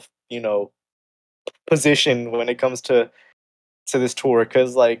sort of position when it comes to this tour,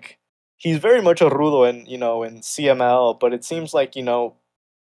 because like he's very much a rudo in in CML, but it seems like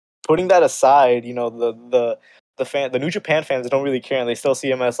putting that aside, the New Japan fans don't really care, and they still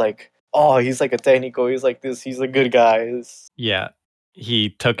see him as like, oh, he's like a técnico, he's like this, he's a good guy. Yeah. He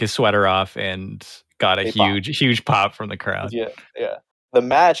took his sweater off and got a They pop. huge pop from the crowd. Yeah. The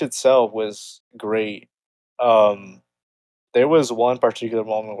match itself was great. There was one particular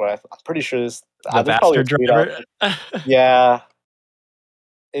moment where I'm pretty sure The there's probably a bastard tweet out. driver. Yeah,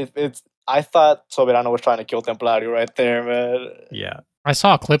 it's. I thought Soberano was trying to kill Templario right there, man. Yeah. I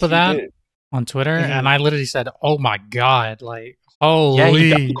saw a clip of He that did. on Twitter, Mhm. and I literally said, "Oh my god!" Like, Yeah, he holy!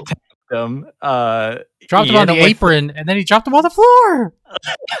 double tapped him. Dropped he him on hit the with apron, and then he dropped him on the floor.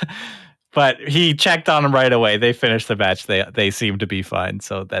 but he checked on him right away. They finished the match. They seem to be fine,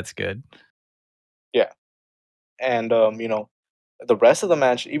 so that's good. And the rest of the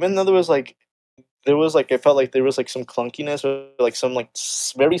match, even though it felt like there was like some clunkiness or like some like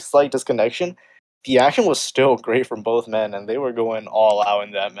very slight disconnection, the action was still great from both men, and they were going all out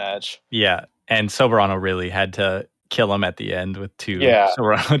in that match. Yeah, and Soberano really had to kill him at the end with two Yeah.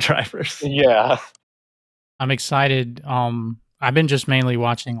 Soberano drivers. Yeah. I'm excited. I've been just mainly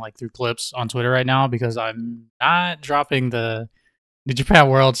watching like through clips on Twitter right now because I'm not dropping the Japan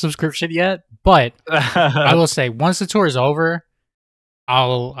World subscription yet. But I will say, once the tour is over,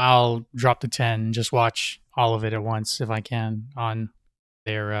 I'll drop the 10 and just watch all of it at once if I can on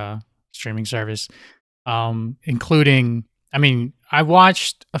their streaming service. Including, I mean, I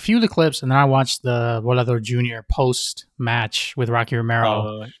watched a few of the clips, and then I watched the Volador Jr. post match with Rocky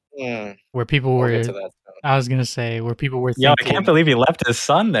Romero, where people We'll were. get to that. I was gonna say where people were Yo, I thinking. can't believe he left his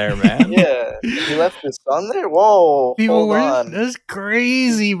son there, man. Yeah, he left his son there. Whoa, People hold were on. that's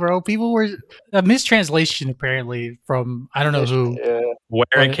crazy, bro. People were a mistranslation apparently from I don't know who. Yeah. Where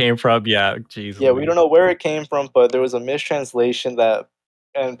But- it came from, yeah, jeez. Yeah, we don't know where it came from, but there was a mistranslation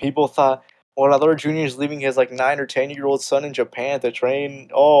and people thought Volador Jr. is leaving his like 9 or 10-year-old son in Japan to train.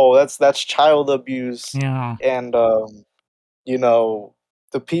 Oh, that's child abuse. Yeah, And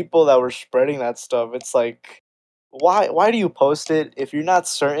the people that were spreading that stuff, it's like, why do you post it if you're not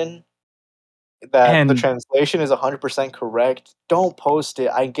certain that the And- translation is 100% correct? Don't post it.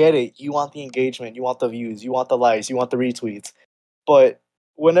 I get it. You want the engagement, you want the views, you want the likes, you want the retweets. But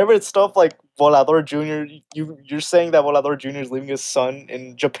whenever it's stuff like Volador Jr., you're saying that Volador Jr. is leaving his son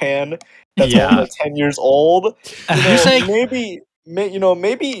in Japan that's Yeah. only like 10 years old. You're saying-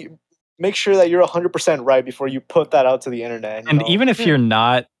 maybe make sure that you're 100% right before you put that out to the internet. And even if you're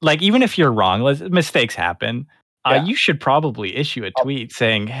not, like, even if you're wrong, mistakes happen. Yeah. You should probably issue a tweet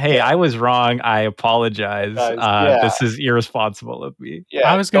saying, "Hey, I was wrong. I apologize. Guys, This is irresponsible of me."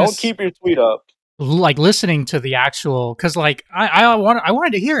 yeah, I was gonna don't keep your tweet up. like listening to the actual because like I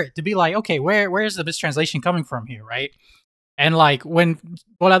wanted to hear it to be like, okay, where's the mistranslation coming from here, right? And like when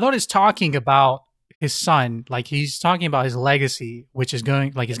Volador is talking about his son, like he's talking about his legacy, which is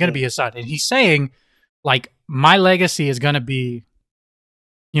going like he's going to be his son, and he's saying like my legacy is going to be,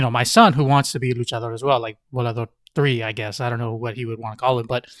 my son who wants to be luchador as well, like Volador 3, I guess. I don't know what he would want to call it,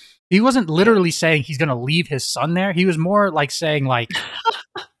 but he wasn't literally saying he's going to leave his son there. He was more like saying like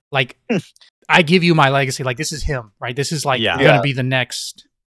I give you my legacy, like this is him, right? This is like Yeah. going to Yeah. be the next,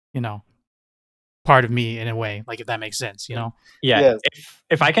 part of me in a way, like if that makes sense, Yeah. Yes.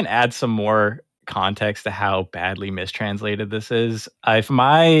 If I can add some more context to how badly mistranslated this is, if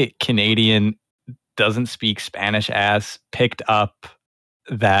my Canadian doesn't speak Spanish ass picked up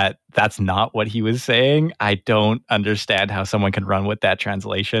that that's not what he was saying, I don't understand how someone can run with that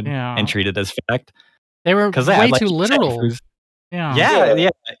translation Yeah. and treat it as fact. They were Because way like too you said, if it literal. was- Yeah. yeah.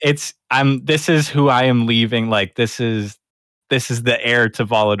 It's this is who I am leaving. Like this is the heir to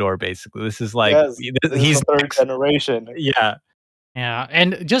Volador. Basically, this is like Yes, this he's is the third next. generation. Yeah. Yeah.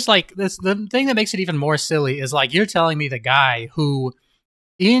 And just like this, the thing that makes it even more silly is like you're telling me the guy who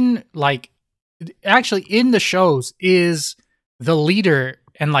actually in the shows is the leader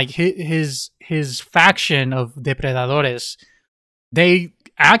and like his faction of depredadores, they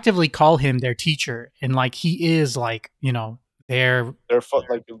actively call him their teacher, and like he is like their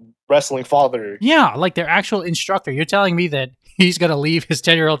Like wrestling father. like their actual instructor. You're telling me that he's gonna leave his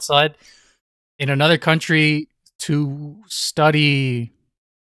 10-year-old son in another country to study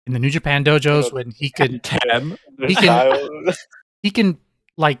in the New Japan dojos when he could 10. he can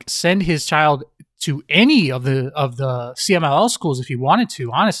like send his child to any of the CMLL schools if he wanted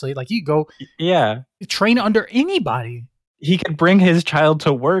to. Honestly, like he could go train under anybody. He could bring his child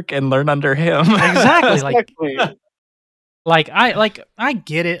to work and learn under him. Exactly. Like I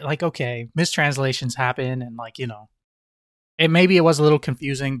get it. Like, okay, mistranslations happen, and like, you know, it was a little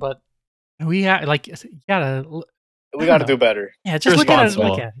confusing, but we gotta do better. Yeah, just look at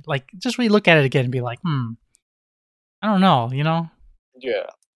it. Like, just look at it again and be like, I don't know, you know. Yeah.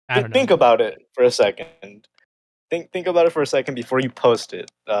 Think about it for a second. Think about it for a second before you post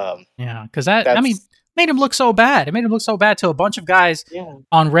it. Yeah, because made him look so bad. It made him look so bad to a bunch of guys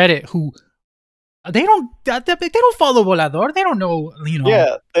on Reddit who they don't follow Volador. They don't know, you know.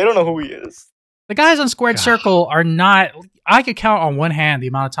 Yeah, they don't know who he is. The guys on Squared Circle are not. I could count on one hand the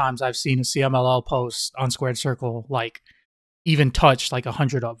amount of times I've seen a CMLL post on Squared Circle like even touch like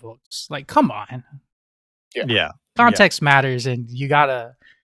 100 upvotes. Like, come on. Yeah. Context matters, and you gotta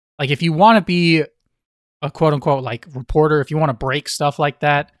like if you want to be a quote unquote like reporter, if you want to break stuff like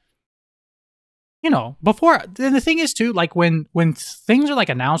that. You know, then the thing is too, like when things are like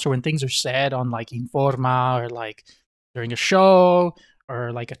announced or when things are said on like Informa or like during a show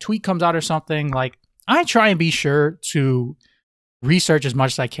or like a tweet comes out or something, like I try and be sure to research as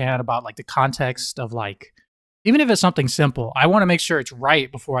much as I can about like the context of like, even if it's something simple, I want to make sure it's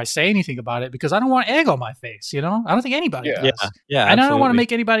right before I say anything about it because I don't want egg on my face, you know? I don't think anybody does. Yeah, and I don't want to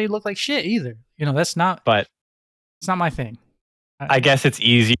make anybody look like shit either. You know, it's not my thing. I guess it's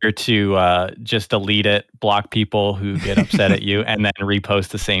easier to just delete it, block people who get upset at you, and then repost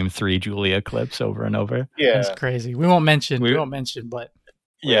the same 3 Julia clips over and over. Yeah, that's crazy. We won't mention, but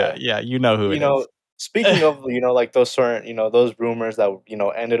yeah, you know who it is. Speaking of, you know, like those certain, you know, those rumors that, you know,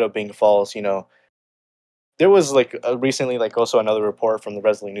 ended up being false, you know, there was like recently, like also another report from the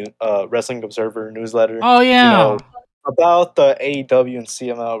Wrestling Observer newsletter. Oh yeah. You know, about the AEW and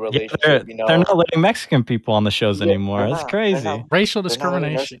CML relationship, you know, they're not letting Mexican people on the shows anymore. That's crazy. Racial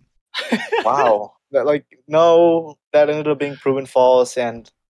discrimination. Wow, that ended up being proven false, and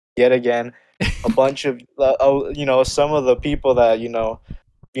yet again, a bunch of you know, some of the people that you know,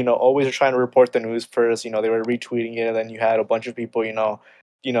 always are trying to report the news first. You know, they were retweeting it, and then you had a bunch of people, you know,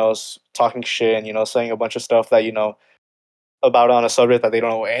 talking shit and, you know, saying a bunch of stuff that, you know, about on a subject that they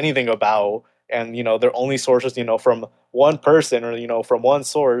don't know anything about. And, you know, their only sources, you know, from one person or, you know, from one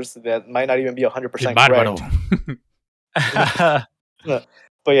source that might not even be 100% correct.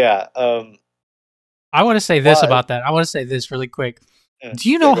 But yeah. I want to say this about that. I want to say this really quick. Do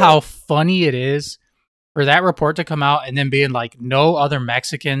you know how funny it is for that report to come out and then being like, no other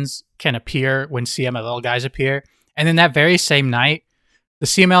Mexicans can appear when CMLL guys appear? And then that very same night, the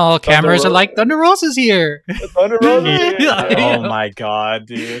CMLL cameras are like, Thunder Rosa's here. Thunder Rosa's here. Oh my god,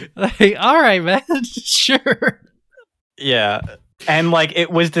 dude. Like, all right, man. Sure. Yeah. And like it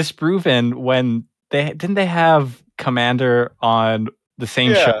was disproven when they have Commander on the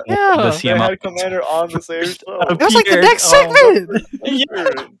same show. Yeah. The CMLL. They had Commander on the same show. It was like the next segment.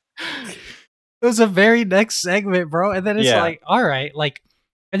 It was a very next segment, bro. And then it's like, all right, like,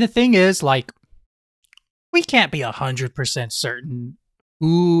 and the thing is, like, we can't be 100% certain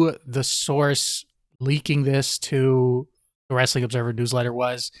who the source leaking this to the Wrestling Observer newsletter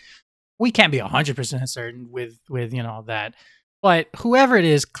was. We can't be 100% certain with you know that, but whoever it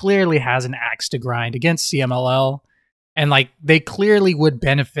is clearly has an axe to grind against CMLL, and like they clearly would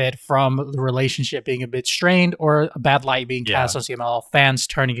benefit from the relationship being a bit strained or a bad light being cast on CMLL fans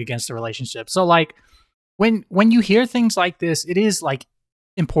turning against the relationship. So like when you hear things like this, it is like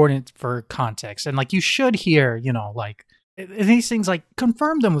important for context, and like you should hear, you know, like these things, like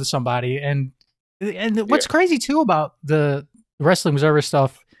confirm them with somebody. And what's crazy too about the Wrestling Observer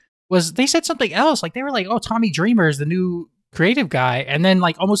stuff was they said something else. Like they were like, oh, Tommy Dreamer is the new creative guy, and then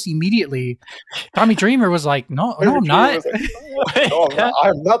like almost immediately Tommy Dreamer was like, no, I'm not.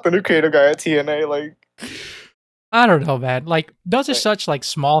 I'm not the new creative guy at TNA. Like, I don't know, man. Like those are such like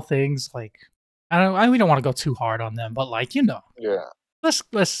small things. Like we don't want to go too hard on them, but like, you know, let's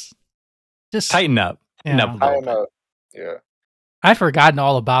just tighten up. Tighten up. Yeah. I'd forgotten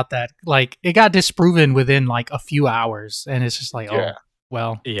all about that. Like it got disproven within like a few hours, and it's just like, oh,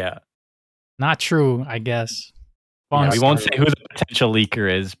 well, not true, I guess. Yeah, we won't say who the potential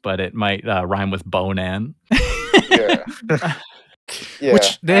leaker is, but it might rhyme with Bonan.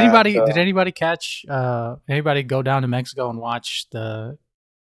 Which did anybody catch? Anybody go down to Mexico and watch the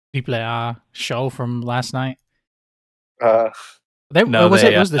AAA show from last night? It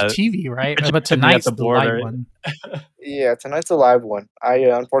was the TV, right? But tonight's the live one. Yeah, tonight's the live one. I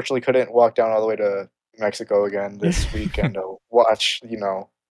unfortunately couldn't walk down all the way to Mexico again this weekend to watch, you know,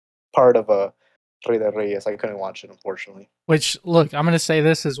 part of Rey de Reyes. I couldn't watch it, unfortunately. Which, look, I'm going to say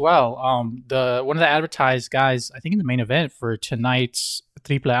this as well. The one of the advertised guys, I think in the main event for tonight's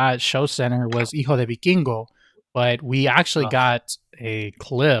AAA show center was Hijo de Vikingo, but we actually got a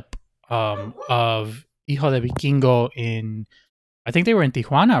clip of Hijo de Vikingo in, I think they were in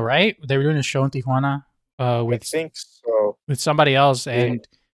Tijuana, right? They were doing a show in Tijuana I think so. with somebody else, and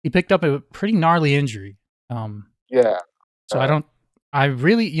he picked up a pretty gnarly injury. Yeah. So I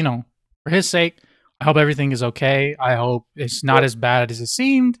really, for his sake, I hope everything is okay. I hope it's not as bad as it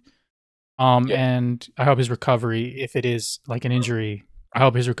seemed. And I hope his recovery, if it is like an injury, I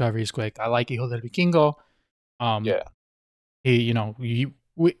hope his recovery is quick. I like Hijo del Vikingo. He,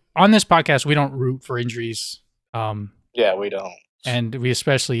 we on this podcast we don't root for injuries. Yeah, we don't. And we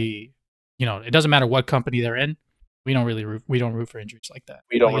especially, it doesn't matter what company they're in. We don't root for injuries like that.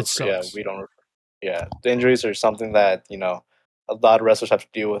 We don't. We don't. Yeah, the injuries are something that a lot of wrestlers have to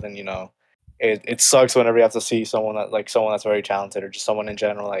deal with, and it sucks whenever you have to see someone that's very talented, or just someone in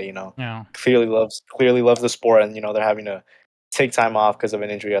general that clearly loves the sport, and they're having to take time off because of an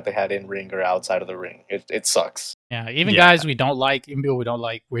injury that they had in ring or outside of the ring. It sucks. Yeah, even guys we don't like, even people we don't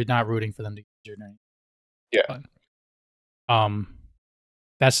like, we're not rooting for them to get injured. Yeah. But,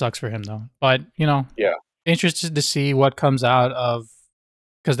 that sucks for him though. But interested to see what comes out of,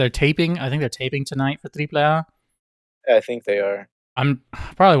 because they're taping. I think they're taping tonight for AAA. I think they are. I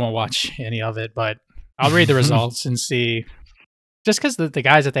probably won't watch any of it, but I'll read the results and see. Just because the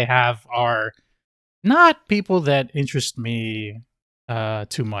guys that they have are not people that interest me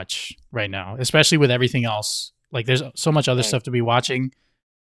too much right now, especially with everything else. Like, there's so much other stuff to be watching.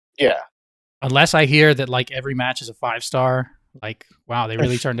 Yeah. Unless I hear that like every match is a 5-star, like wow, they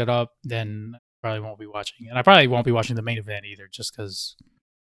really turned it up, then I probably won't be watching. And I probably won't be watching the main event either, just because.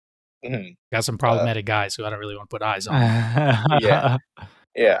 Got some problematic guys who I don't really want to put eyes on. Yeah,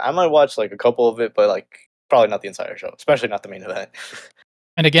 I might watch like a couple of it, but like probably not the entire show, especially not the main event.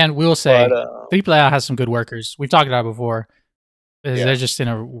 And again, we'll say AAA has some good workers. We've talked about it before. They're just in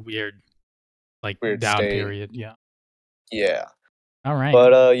a weird down state. period. Yeah. Yeah. All right.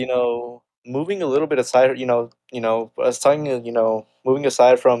 But moving a little bit aside, I was telling you, moving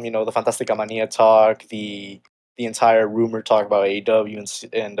aside from the Fantastica Mania talk, the entire rumor talk about AEW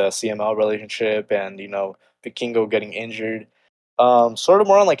and CML relationship, and Vikingo getting injured. Sort of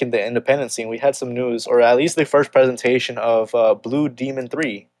more on like in the independent scene, we had some news, or at least the first presentation of Blue Demon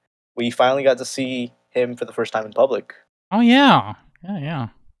 3. We finally got to see him for the first time in public. Oh yeah.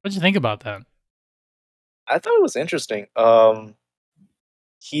 What'd you think about that? I thought it was interesting.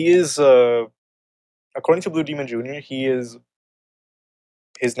 He is, according to Blue Demon Jr., he is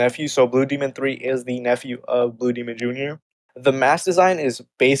his nephew. So Blue Demon 3 is the nephew of Blue Demon Jr. The mask design is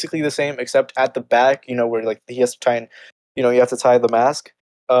basically the same, except at the back, where like he has to try and, you have to tie the mask.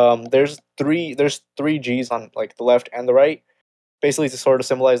 There's three G's on like the left and the right, basically to sort of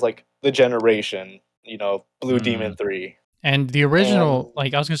symbolize like the generation, Blue Demon 3. And the original, I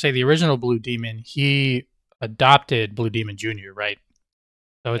was gonna say, the original Blue Demon, he adopted Blue Demon Jr., right?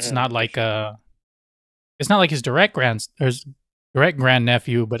 So it's not like his direct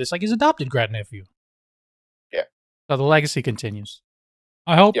grandnephew, but it's like his adopted grandnephew. Yeah. So the legacy continues.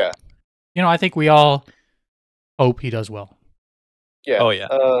 I hope. Yeah. I think we all hope he does well. Yeah. Oh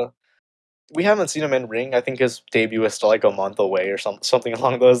yeah. We haven't seen him in ring. I think his debut is still like a month away or something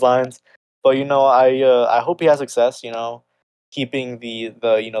along those lines. But I hope he has success. Keeping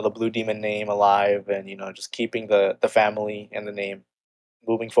the Blue Demon name alive, and just keeping the family and the name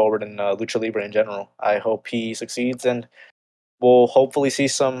moving forward in Lucha Libre in general. I hope he succeeds, and we'll hopefully see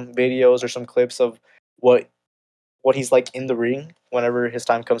some videos or some clips of what he's like in the ring whenever his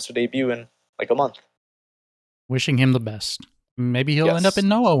time comes to debut in like a month. Wishing him the best. Maybe he'll end up in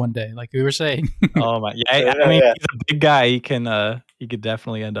Noah one day, like we were saying. Oh my! Yeah, I mean, he's a big guy. He could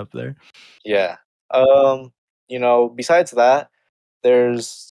definitely end up there. Yeah. Besides that,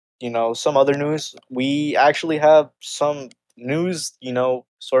 there's some other news. We actually have some news,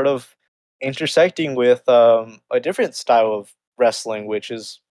 sort of intersecting with a different style of wrestling, which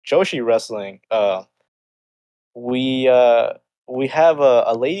is Joshi wrestling. We have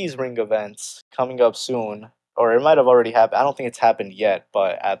a ladies ring event coming up soon, or it might have already happened. I don't think it's happened yet,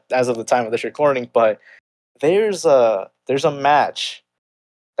 but as of the time of this recording, but there's a match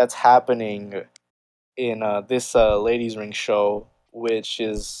that's happening in this ladies ring show, which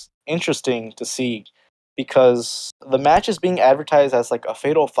is interesting to see because the match is being advertised as like a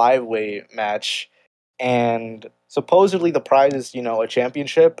fatal 5-way match, and supposedly the prize is a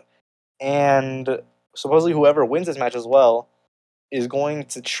championship, and supposedly whoever wins this match as well is going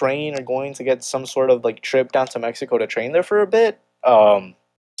to train or going to get some sort of like trip down to Mexico to train there for a bit.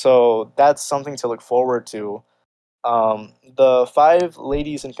 So that's something to look forward to. The 5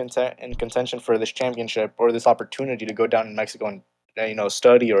 ladies in contention for this championship or this opportunity to go down in Mexico and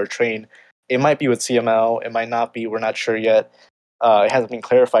study or train, it might be with CML, it might not be. We're not sure yet. It hasn't been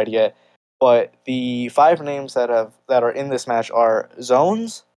clarified yet. But the 5 names that are in this match are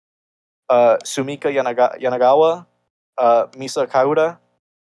Zones, Sumika Yanagawa, Misa Kaura,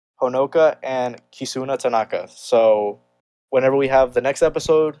 Honoka, and Kisuna Tanaka. So whenever we have the next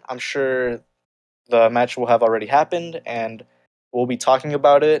episode, I'm sure the match will have already happened and we'll be talking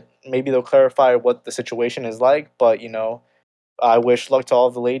about it. Maybe they'll clarify what the situation is like, but I wish luck to all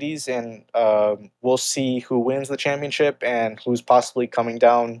of the ladies, and we'll see who wins the championship and who's possibly coming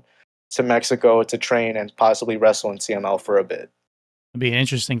down to Mexico to train and possibly wrestle in CML for a bit. It'd be an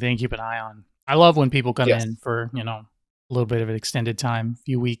interesting thing to keep an eye on. I love when people come Yes. in for, a little bit of an extended time,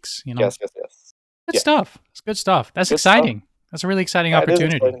 few weeks, Yes. Good stuff. It's good stuff. That's Good exciting. stuff. That's a really exciting Yeah, it is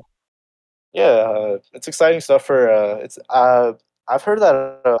opportunity. exciting. Yeah, it's exciting stuff for it's I've heard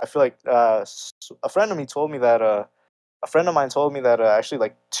that I feel like a friend of mine told me that actually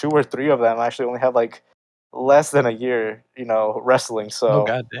like 2 or 3 of them actually only have like less than a year, wrestling. Oh So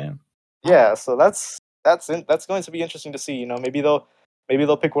goddamn! yeah, so that's going to be interesting to see. Maybe they'll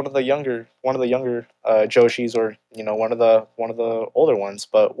pick one of the younger Joshis, or one of the older ones.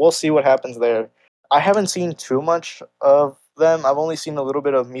 But we'll see what happens there. I haven't seen too much of them. I've only seen a little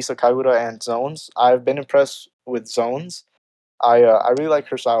bit of Misa Kagura and Zones. I've been impressed with Zones. I really like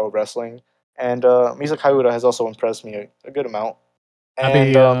her style of wrestling, and Misa Kagura has also impressed me a good amount. I'd And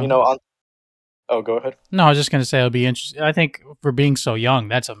be, go ahead. no, I was just going to say it'll be interesting. I think for being so young,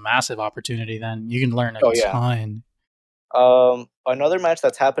 that's a massive opportunity then. You can learn a Oh yeah. ton. Another match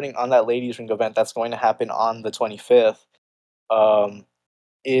that's happening on that ladies ring event that's going to happen on the 25th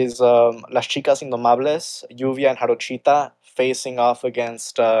is Las Chicas Indomables, Lluvia and Jarochita, facing off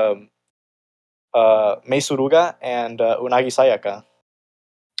against Mei Suruga and Unagi Sayaka.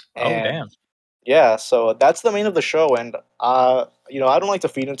 Oh And damn! yeah, so that's the main of the show. And I don't like to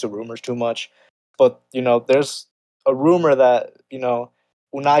feed into rumors too much, but there's a rumor that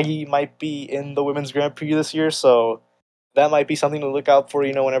Unagi might be in the Women's Grand Prix this year, so that might be something to look out for.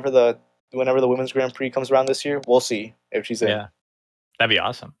 Whenever the Women's Grand Prix comes around this year, we'll see if she's in. Yeah, that'd be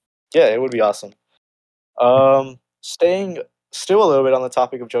awesome. Yeah, it would be awesome. Staying still a little bit on the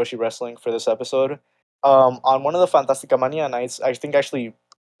topic of Joshi wrestling for this episode. On one of the Fantastica Mania nights, I think actually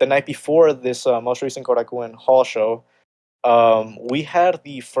the night before this most recent Korakuen Hall show, we had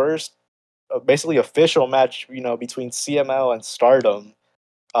the first basically official match, between CML and Stardom,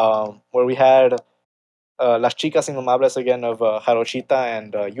 where we had Las Chicas Indomables again of Jarochita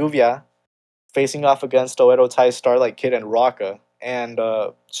and Lluvia facing off against Oedo Tai, Starlight Kid, and Raka. And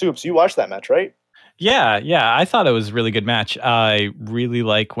Soups, you watched that match, right? Yeah, I thought it was a really good match. I really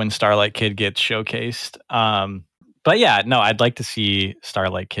like when Starlight Kid gets showcased. But yeah, no, I'd like to see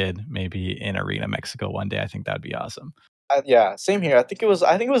Starlight Kid maybe in Arena Mexico one day. I think that'd be awesome. Yeah, same here. I think it was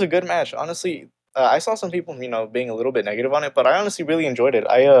a good match. Honestly, I saw some people, being a little bit negative on it, but I honestly really enjoyed it.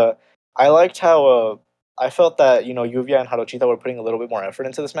 I liked how I felt that Lluvia and Harochita were putting a little bit more effort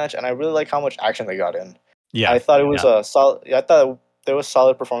into this match, and I really like how much action they got in. Yeah, I thought it was a solid. I thought there was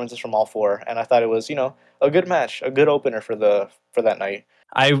solid performances from all 4, and I thought it was a good match, a good opener for that night.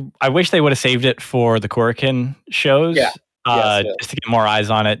 I wish they would have saved it for the Korakuen shows. Yeah. Yes. Just to get more eyes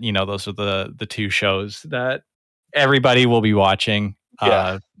on it. Those are the 2 shows that everybody will be watching.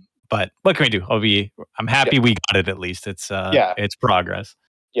 Yeah. But what can we do? I'm happy we got it at least. Yeah. It's progress.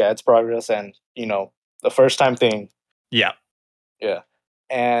 Yeah, it's progress, and the first time thing. Yeah. Yeah,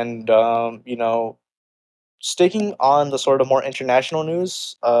 and sticking on the sort of more international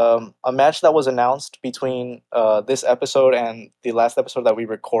news, a match that was announced between this episode and the last episode that we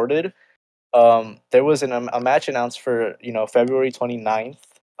recorded. There was a match announced for February 29th,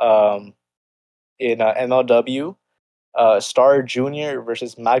 in MLW, Star Junior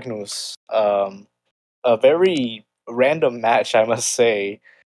versus Magnus. A very random match, I must say.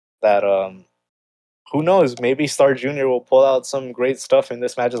 That who knows? Maybe Star Junior will pull out some great stuff in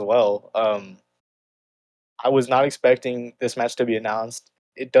this match as well. I was not expecting this match to be announced.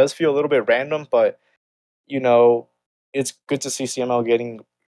 It does feel a little bit random, but you know, it's good to see CML getting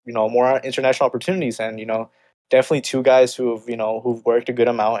more international opportunities, and definitely 2 guys who've worked a good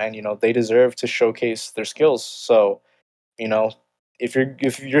amount, and they deserve to showcase their skills. So you know, if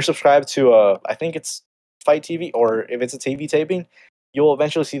you're subscribed to I think it's Fight TV, or if it's a TV taping, you'll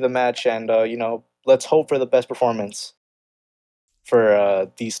eventually see the match, and let's hope for the best performance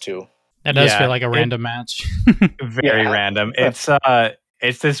for these 2. That does feel Yeah, like a random match. very Yeah. random. It's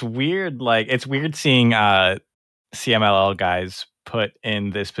this weird, it's weird seeing CMLL guys put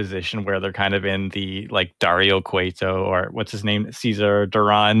in this position where they're kind of in the like Dario Cueto or what's his name, Cesar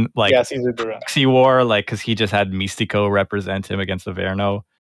Duran, like Caesar Duran. proxy war, like because he just had Mystico represent him against Averno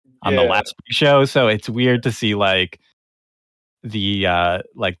on the Yeah. last show. So it's weird to see like the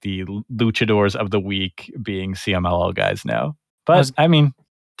luchadors of the week being CMLL guys now. But I mean,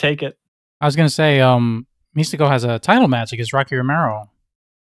 take it. I was gonna say, Mystico has a title match against Rocky Romero.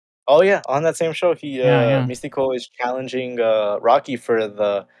 Oh yeah, on that same show, he Yeah. Mystico is challenging Rocky for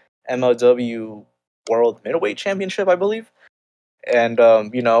the MLW World Middleweight Championship, I believe. And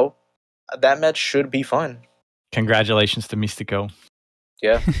you know, that match should be fun. Congratulations to Mystico.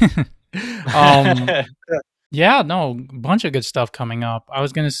 Yeah. Yeah, no, bunch of good stuff coming up. I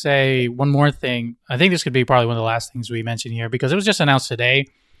was gonna say one more thing. I think this could be probably one of the last things we mention here because it was just announced today.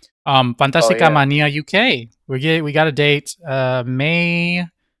 Fantastica Mania UK. We got a date. May.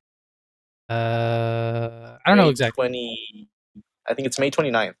 I don't know exactly. I think it's May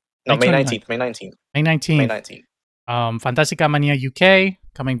 29th. No, May 19th. May 19th. May 19th. May 19th. Fantastica Mania UK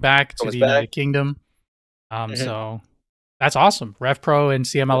coming back to the United Kingdom. So that's awesome. Rev Pro and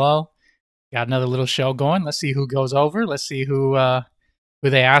CMLL got another little show going. Let's see who goes over. Let's see who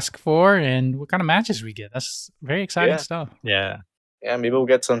they ask for and what kind of matches we get. That's very exciting stuff. Yeah. Yeah, maybe we'll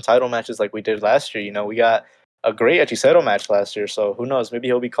get some title matches like we did last year. You know, we got a great Hechicero match last year, so who knows? Maybe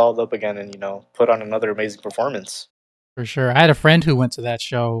he'll be called up again and, you know, put on another amazing performance. For sure. I had a friend who went to that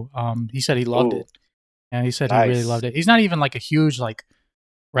show. He said he loved it. Yeah, he said he really loved it. He's not even like a huge like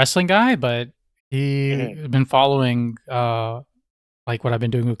wrestling guy, but he been following like what I've been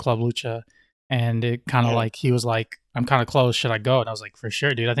doing with Club Lucha, and it kind of like he was like, I'm kind of close. Should I go? And I was like, for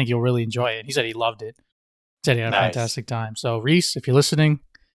sure, dude. I think you'll really enjoy it. He said he loved it. He said he had a fantastic time. So Reese, if you're listening,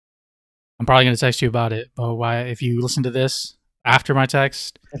 I'm probably going to text you about it. But if you listen to this after my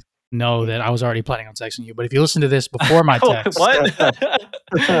text, know that I was already planning on texting you. But if you listen to this before my text,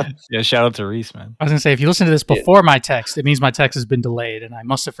 yeah, shout out to Reese, man. I was going to say, if you listen to this before my text, it means my text has been delayed and I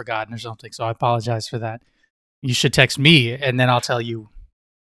must have forgotten or something. So I apologize for that. You should text me and then I'll tell you.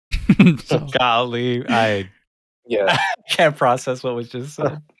 Golly, I can't process what was just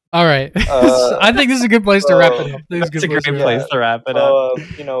said. All right. I think this is a good place to wrap it up. That's a great place to wrap it up.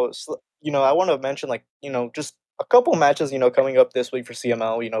 You know, I want to mention like, you know, just a couple matches, you know, coming up this week for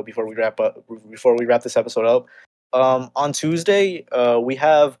CML, you know, before we wrap this episode up. On Tuesday, we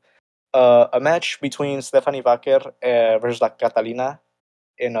have a match between Stephanie Vaquer versus La Catalina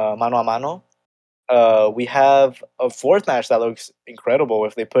in mano a mano. We have a fourth match that looks incredible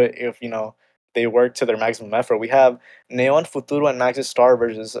if they work to their maximum effort. We have Neon Futuro and Maxis Star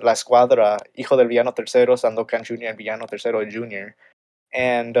versus La Escuadra, Hijo del Villano Tercero, Sandokan Jr. and Villano Tercero Jr.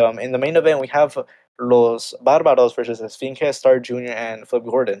 And in the main event, we have Los Bárbaros versus Esfinge, Star Jr. and Flip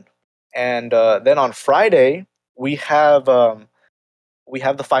Gordon. And then on Friday, we have the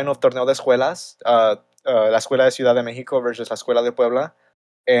final Torneo de Escuelas, La Escuela de Ciudad de México versus La Escuela de Puebla.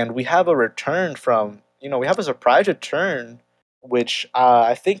 And we have a return we have a surprise return, which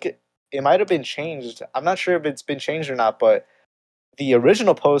I think it might have been changed. I'm not sure if it's been changed or not, but the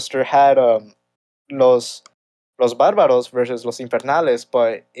original poster had Los Bárbaros versus Los Infernales,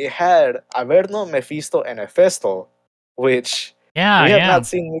 but it had Averno, Mephisto, and Hefesto, which we have not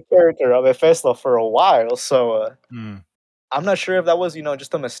seen the character of Hefesto for a while. So I'm not sure if that was,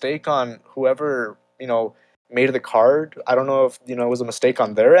 just a mistake on whoever, made the card. I don't know if, it was a mistake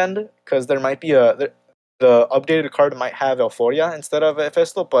on their end, because there might be the updated card might have Euphoria instead of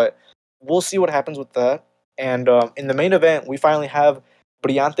Hefesto, but we'll see what happens with that. And in the main event, we finally have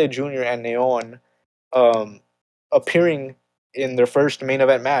Brillante Jr. and Neon appearing in their first main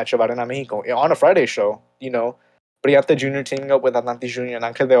event match of Arena Mexico on a Friday show. Brillante Jr. teaming up with Atlantis Jr. and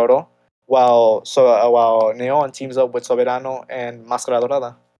Ángel de Oro, while Neon teams up with Soberano and Máscara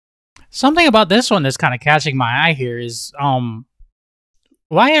Dorada. Something about this one that's kind of catching my eye here is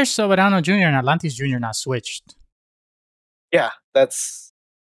why are Soberano Jr. and Atlantis Jr. not switched? Yeah, that's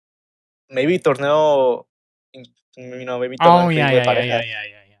maybe Torneo. Maybe. Oh yeah.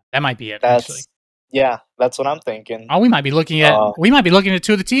 That might be it. Actually. Yeah, that's what I'm thinking. Oh, we might be looking at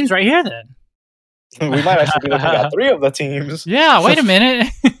two of the teams right here then. We might actually be looking at three of the teams. Yeah, wait a minute.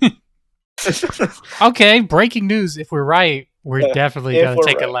 Okay, breaking news. If we're right, we're definitely going to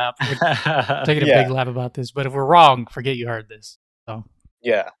take a lap. We're taking a big lap about this. But if we're wrong, forget you heard this. So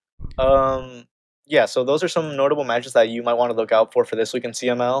yeah. So those are some notable matches that you might want to look out for this week in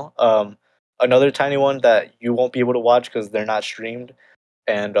CML. Another tiny one that you won't be able to watch because they're not streamed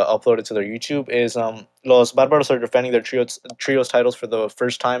and uploaded to their YouTube is Los Bárbaros are defending their trios titles for the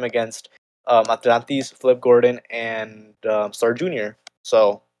first time against Atlantis, Flip Gordon, and Star Jr.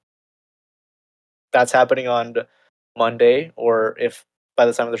 So that's happening on Monday, or if by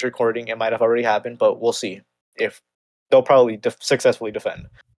the time of this recording it might have already happened, but we'll see if they'll probably successfully defend.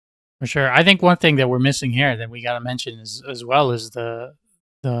 For sure. I think one thing that we're missing here that we got to mention is as well is the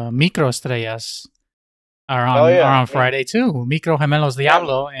micro estrellas are on Friday too. Micro Gemelos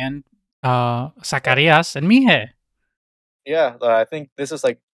Diablo and Zacarias and Mije. Yeah, I think this is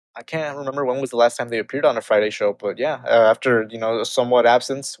like, I can't remember when was the last time they appeared on a Friday show, but yeah, after a somewhat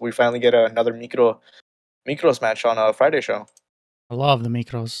absence, we finally get another micros match on a Friday show. I love the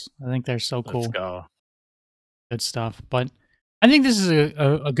micros. I think they're so cool. Let's go. Good stuff. But I think this is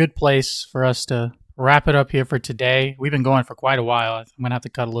a good place for us to wrap it up here for today. We've been going for quite a while. I'm gonna have to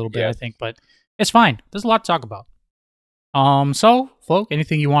cut a little bit, I think, but it's fine. There's a lot to talk about. So, Folk,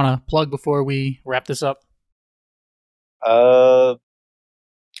 anything you want to plug before we wrap this up?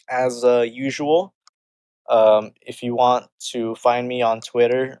 As usual, if you want to find me on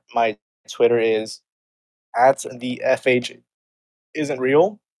Twitter, my Twitter is at the FH isn't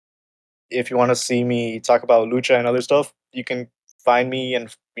real. If you want to see me talk about lucha and other stuff, you can find me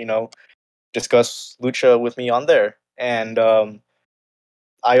and discuss lucha with me on there. And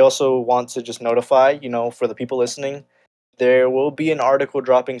I also want to just notify, for the people listening, there will be an article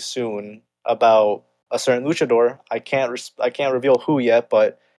dropping soon about a certain luchador. I can't reveal who yet,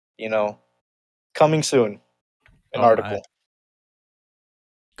 but coming soon. An article. Right.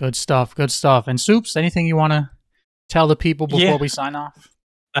 Good stuff. Good stuff. And Soups, anything you want to tell the people before we sign off?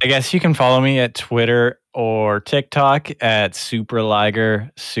 I guess you can follow me at Twitter or TikTok at Superliger,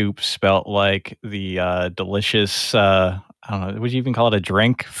 soup spelt like the delicious, I don't know, would you even call it a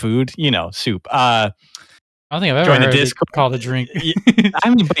drink? Food? Soup. I don't think I've ever heard it called a drink. I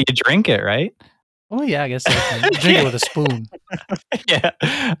mean, but you drink it, right? Oh, yeah, I guess so. Drink it with a spoon. Yeah.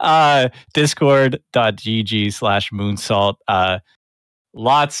 Discord.gg/moonsault.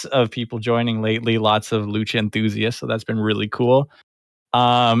 Lots of people joining lately, lots of lucha enthusiasts, so that's been really cool.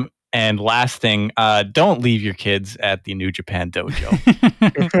 And last thing, don't leave your kids at the New Japan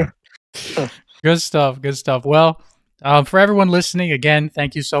Dojo. Good stuff. Good stuff. Well, for everyone listening, again,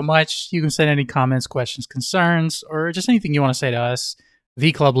 thank you so much. You can send any comments, questions, concerns, or just anything you want to say to us,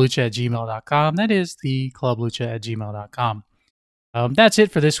 theclublucha@gmail.com. That is theclublucha@gmail.com. That's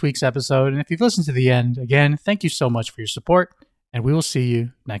it for this week's episode. And if you've listened to the end, again, thank you so much for your support, and we will see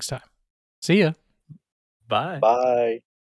you next time. See ya. Bye. Bye.